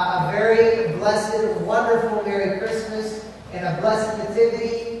a very blessed, wonderful Merry Christmas and a blessed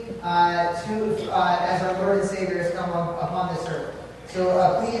Nativity as our Lord and Savior has come upon this earth.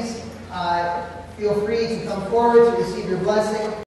 So please feel free to come forward to receive your blessing.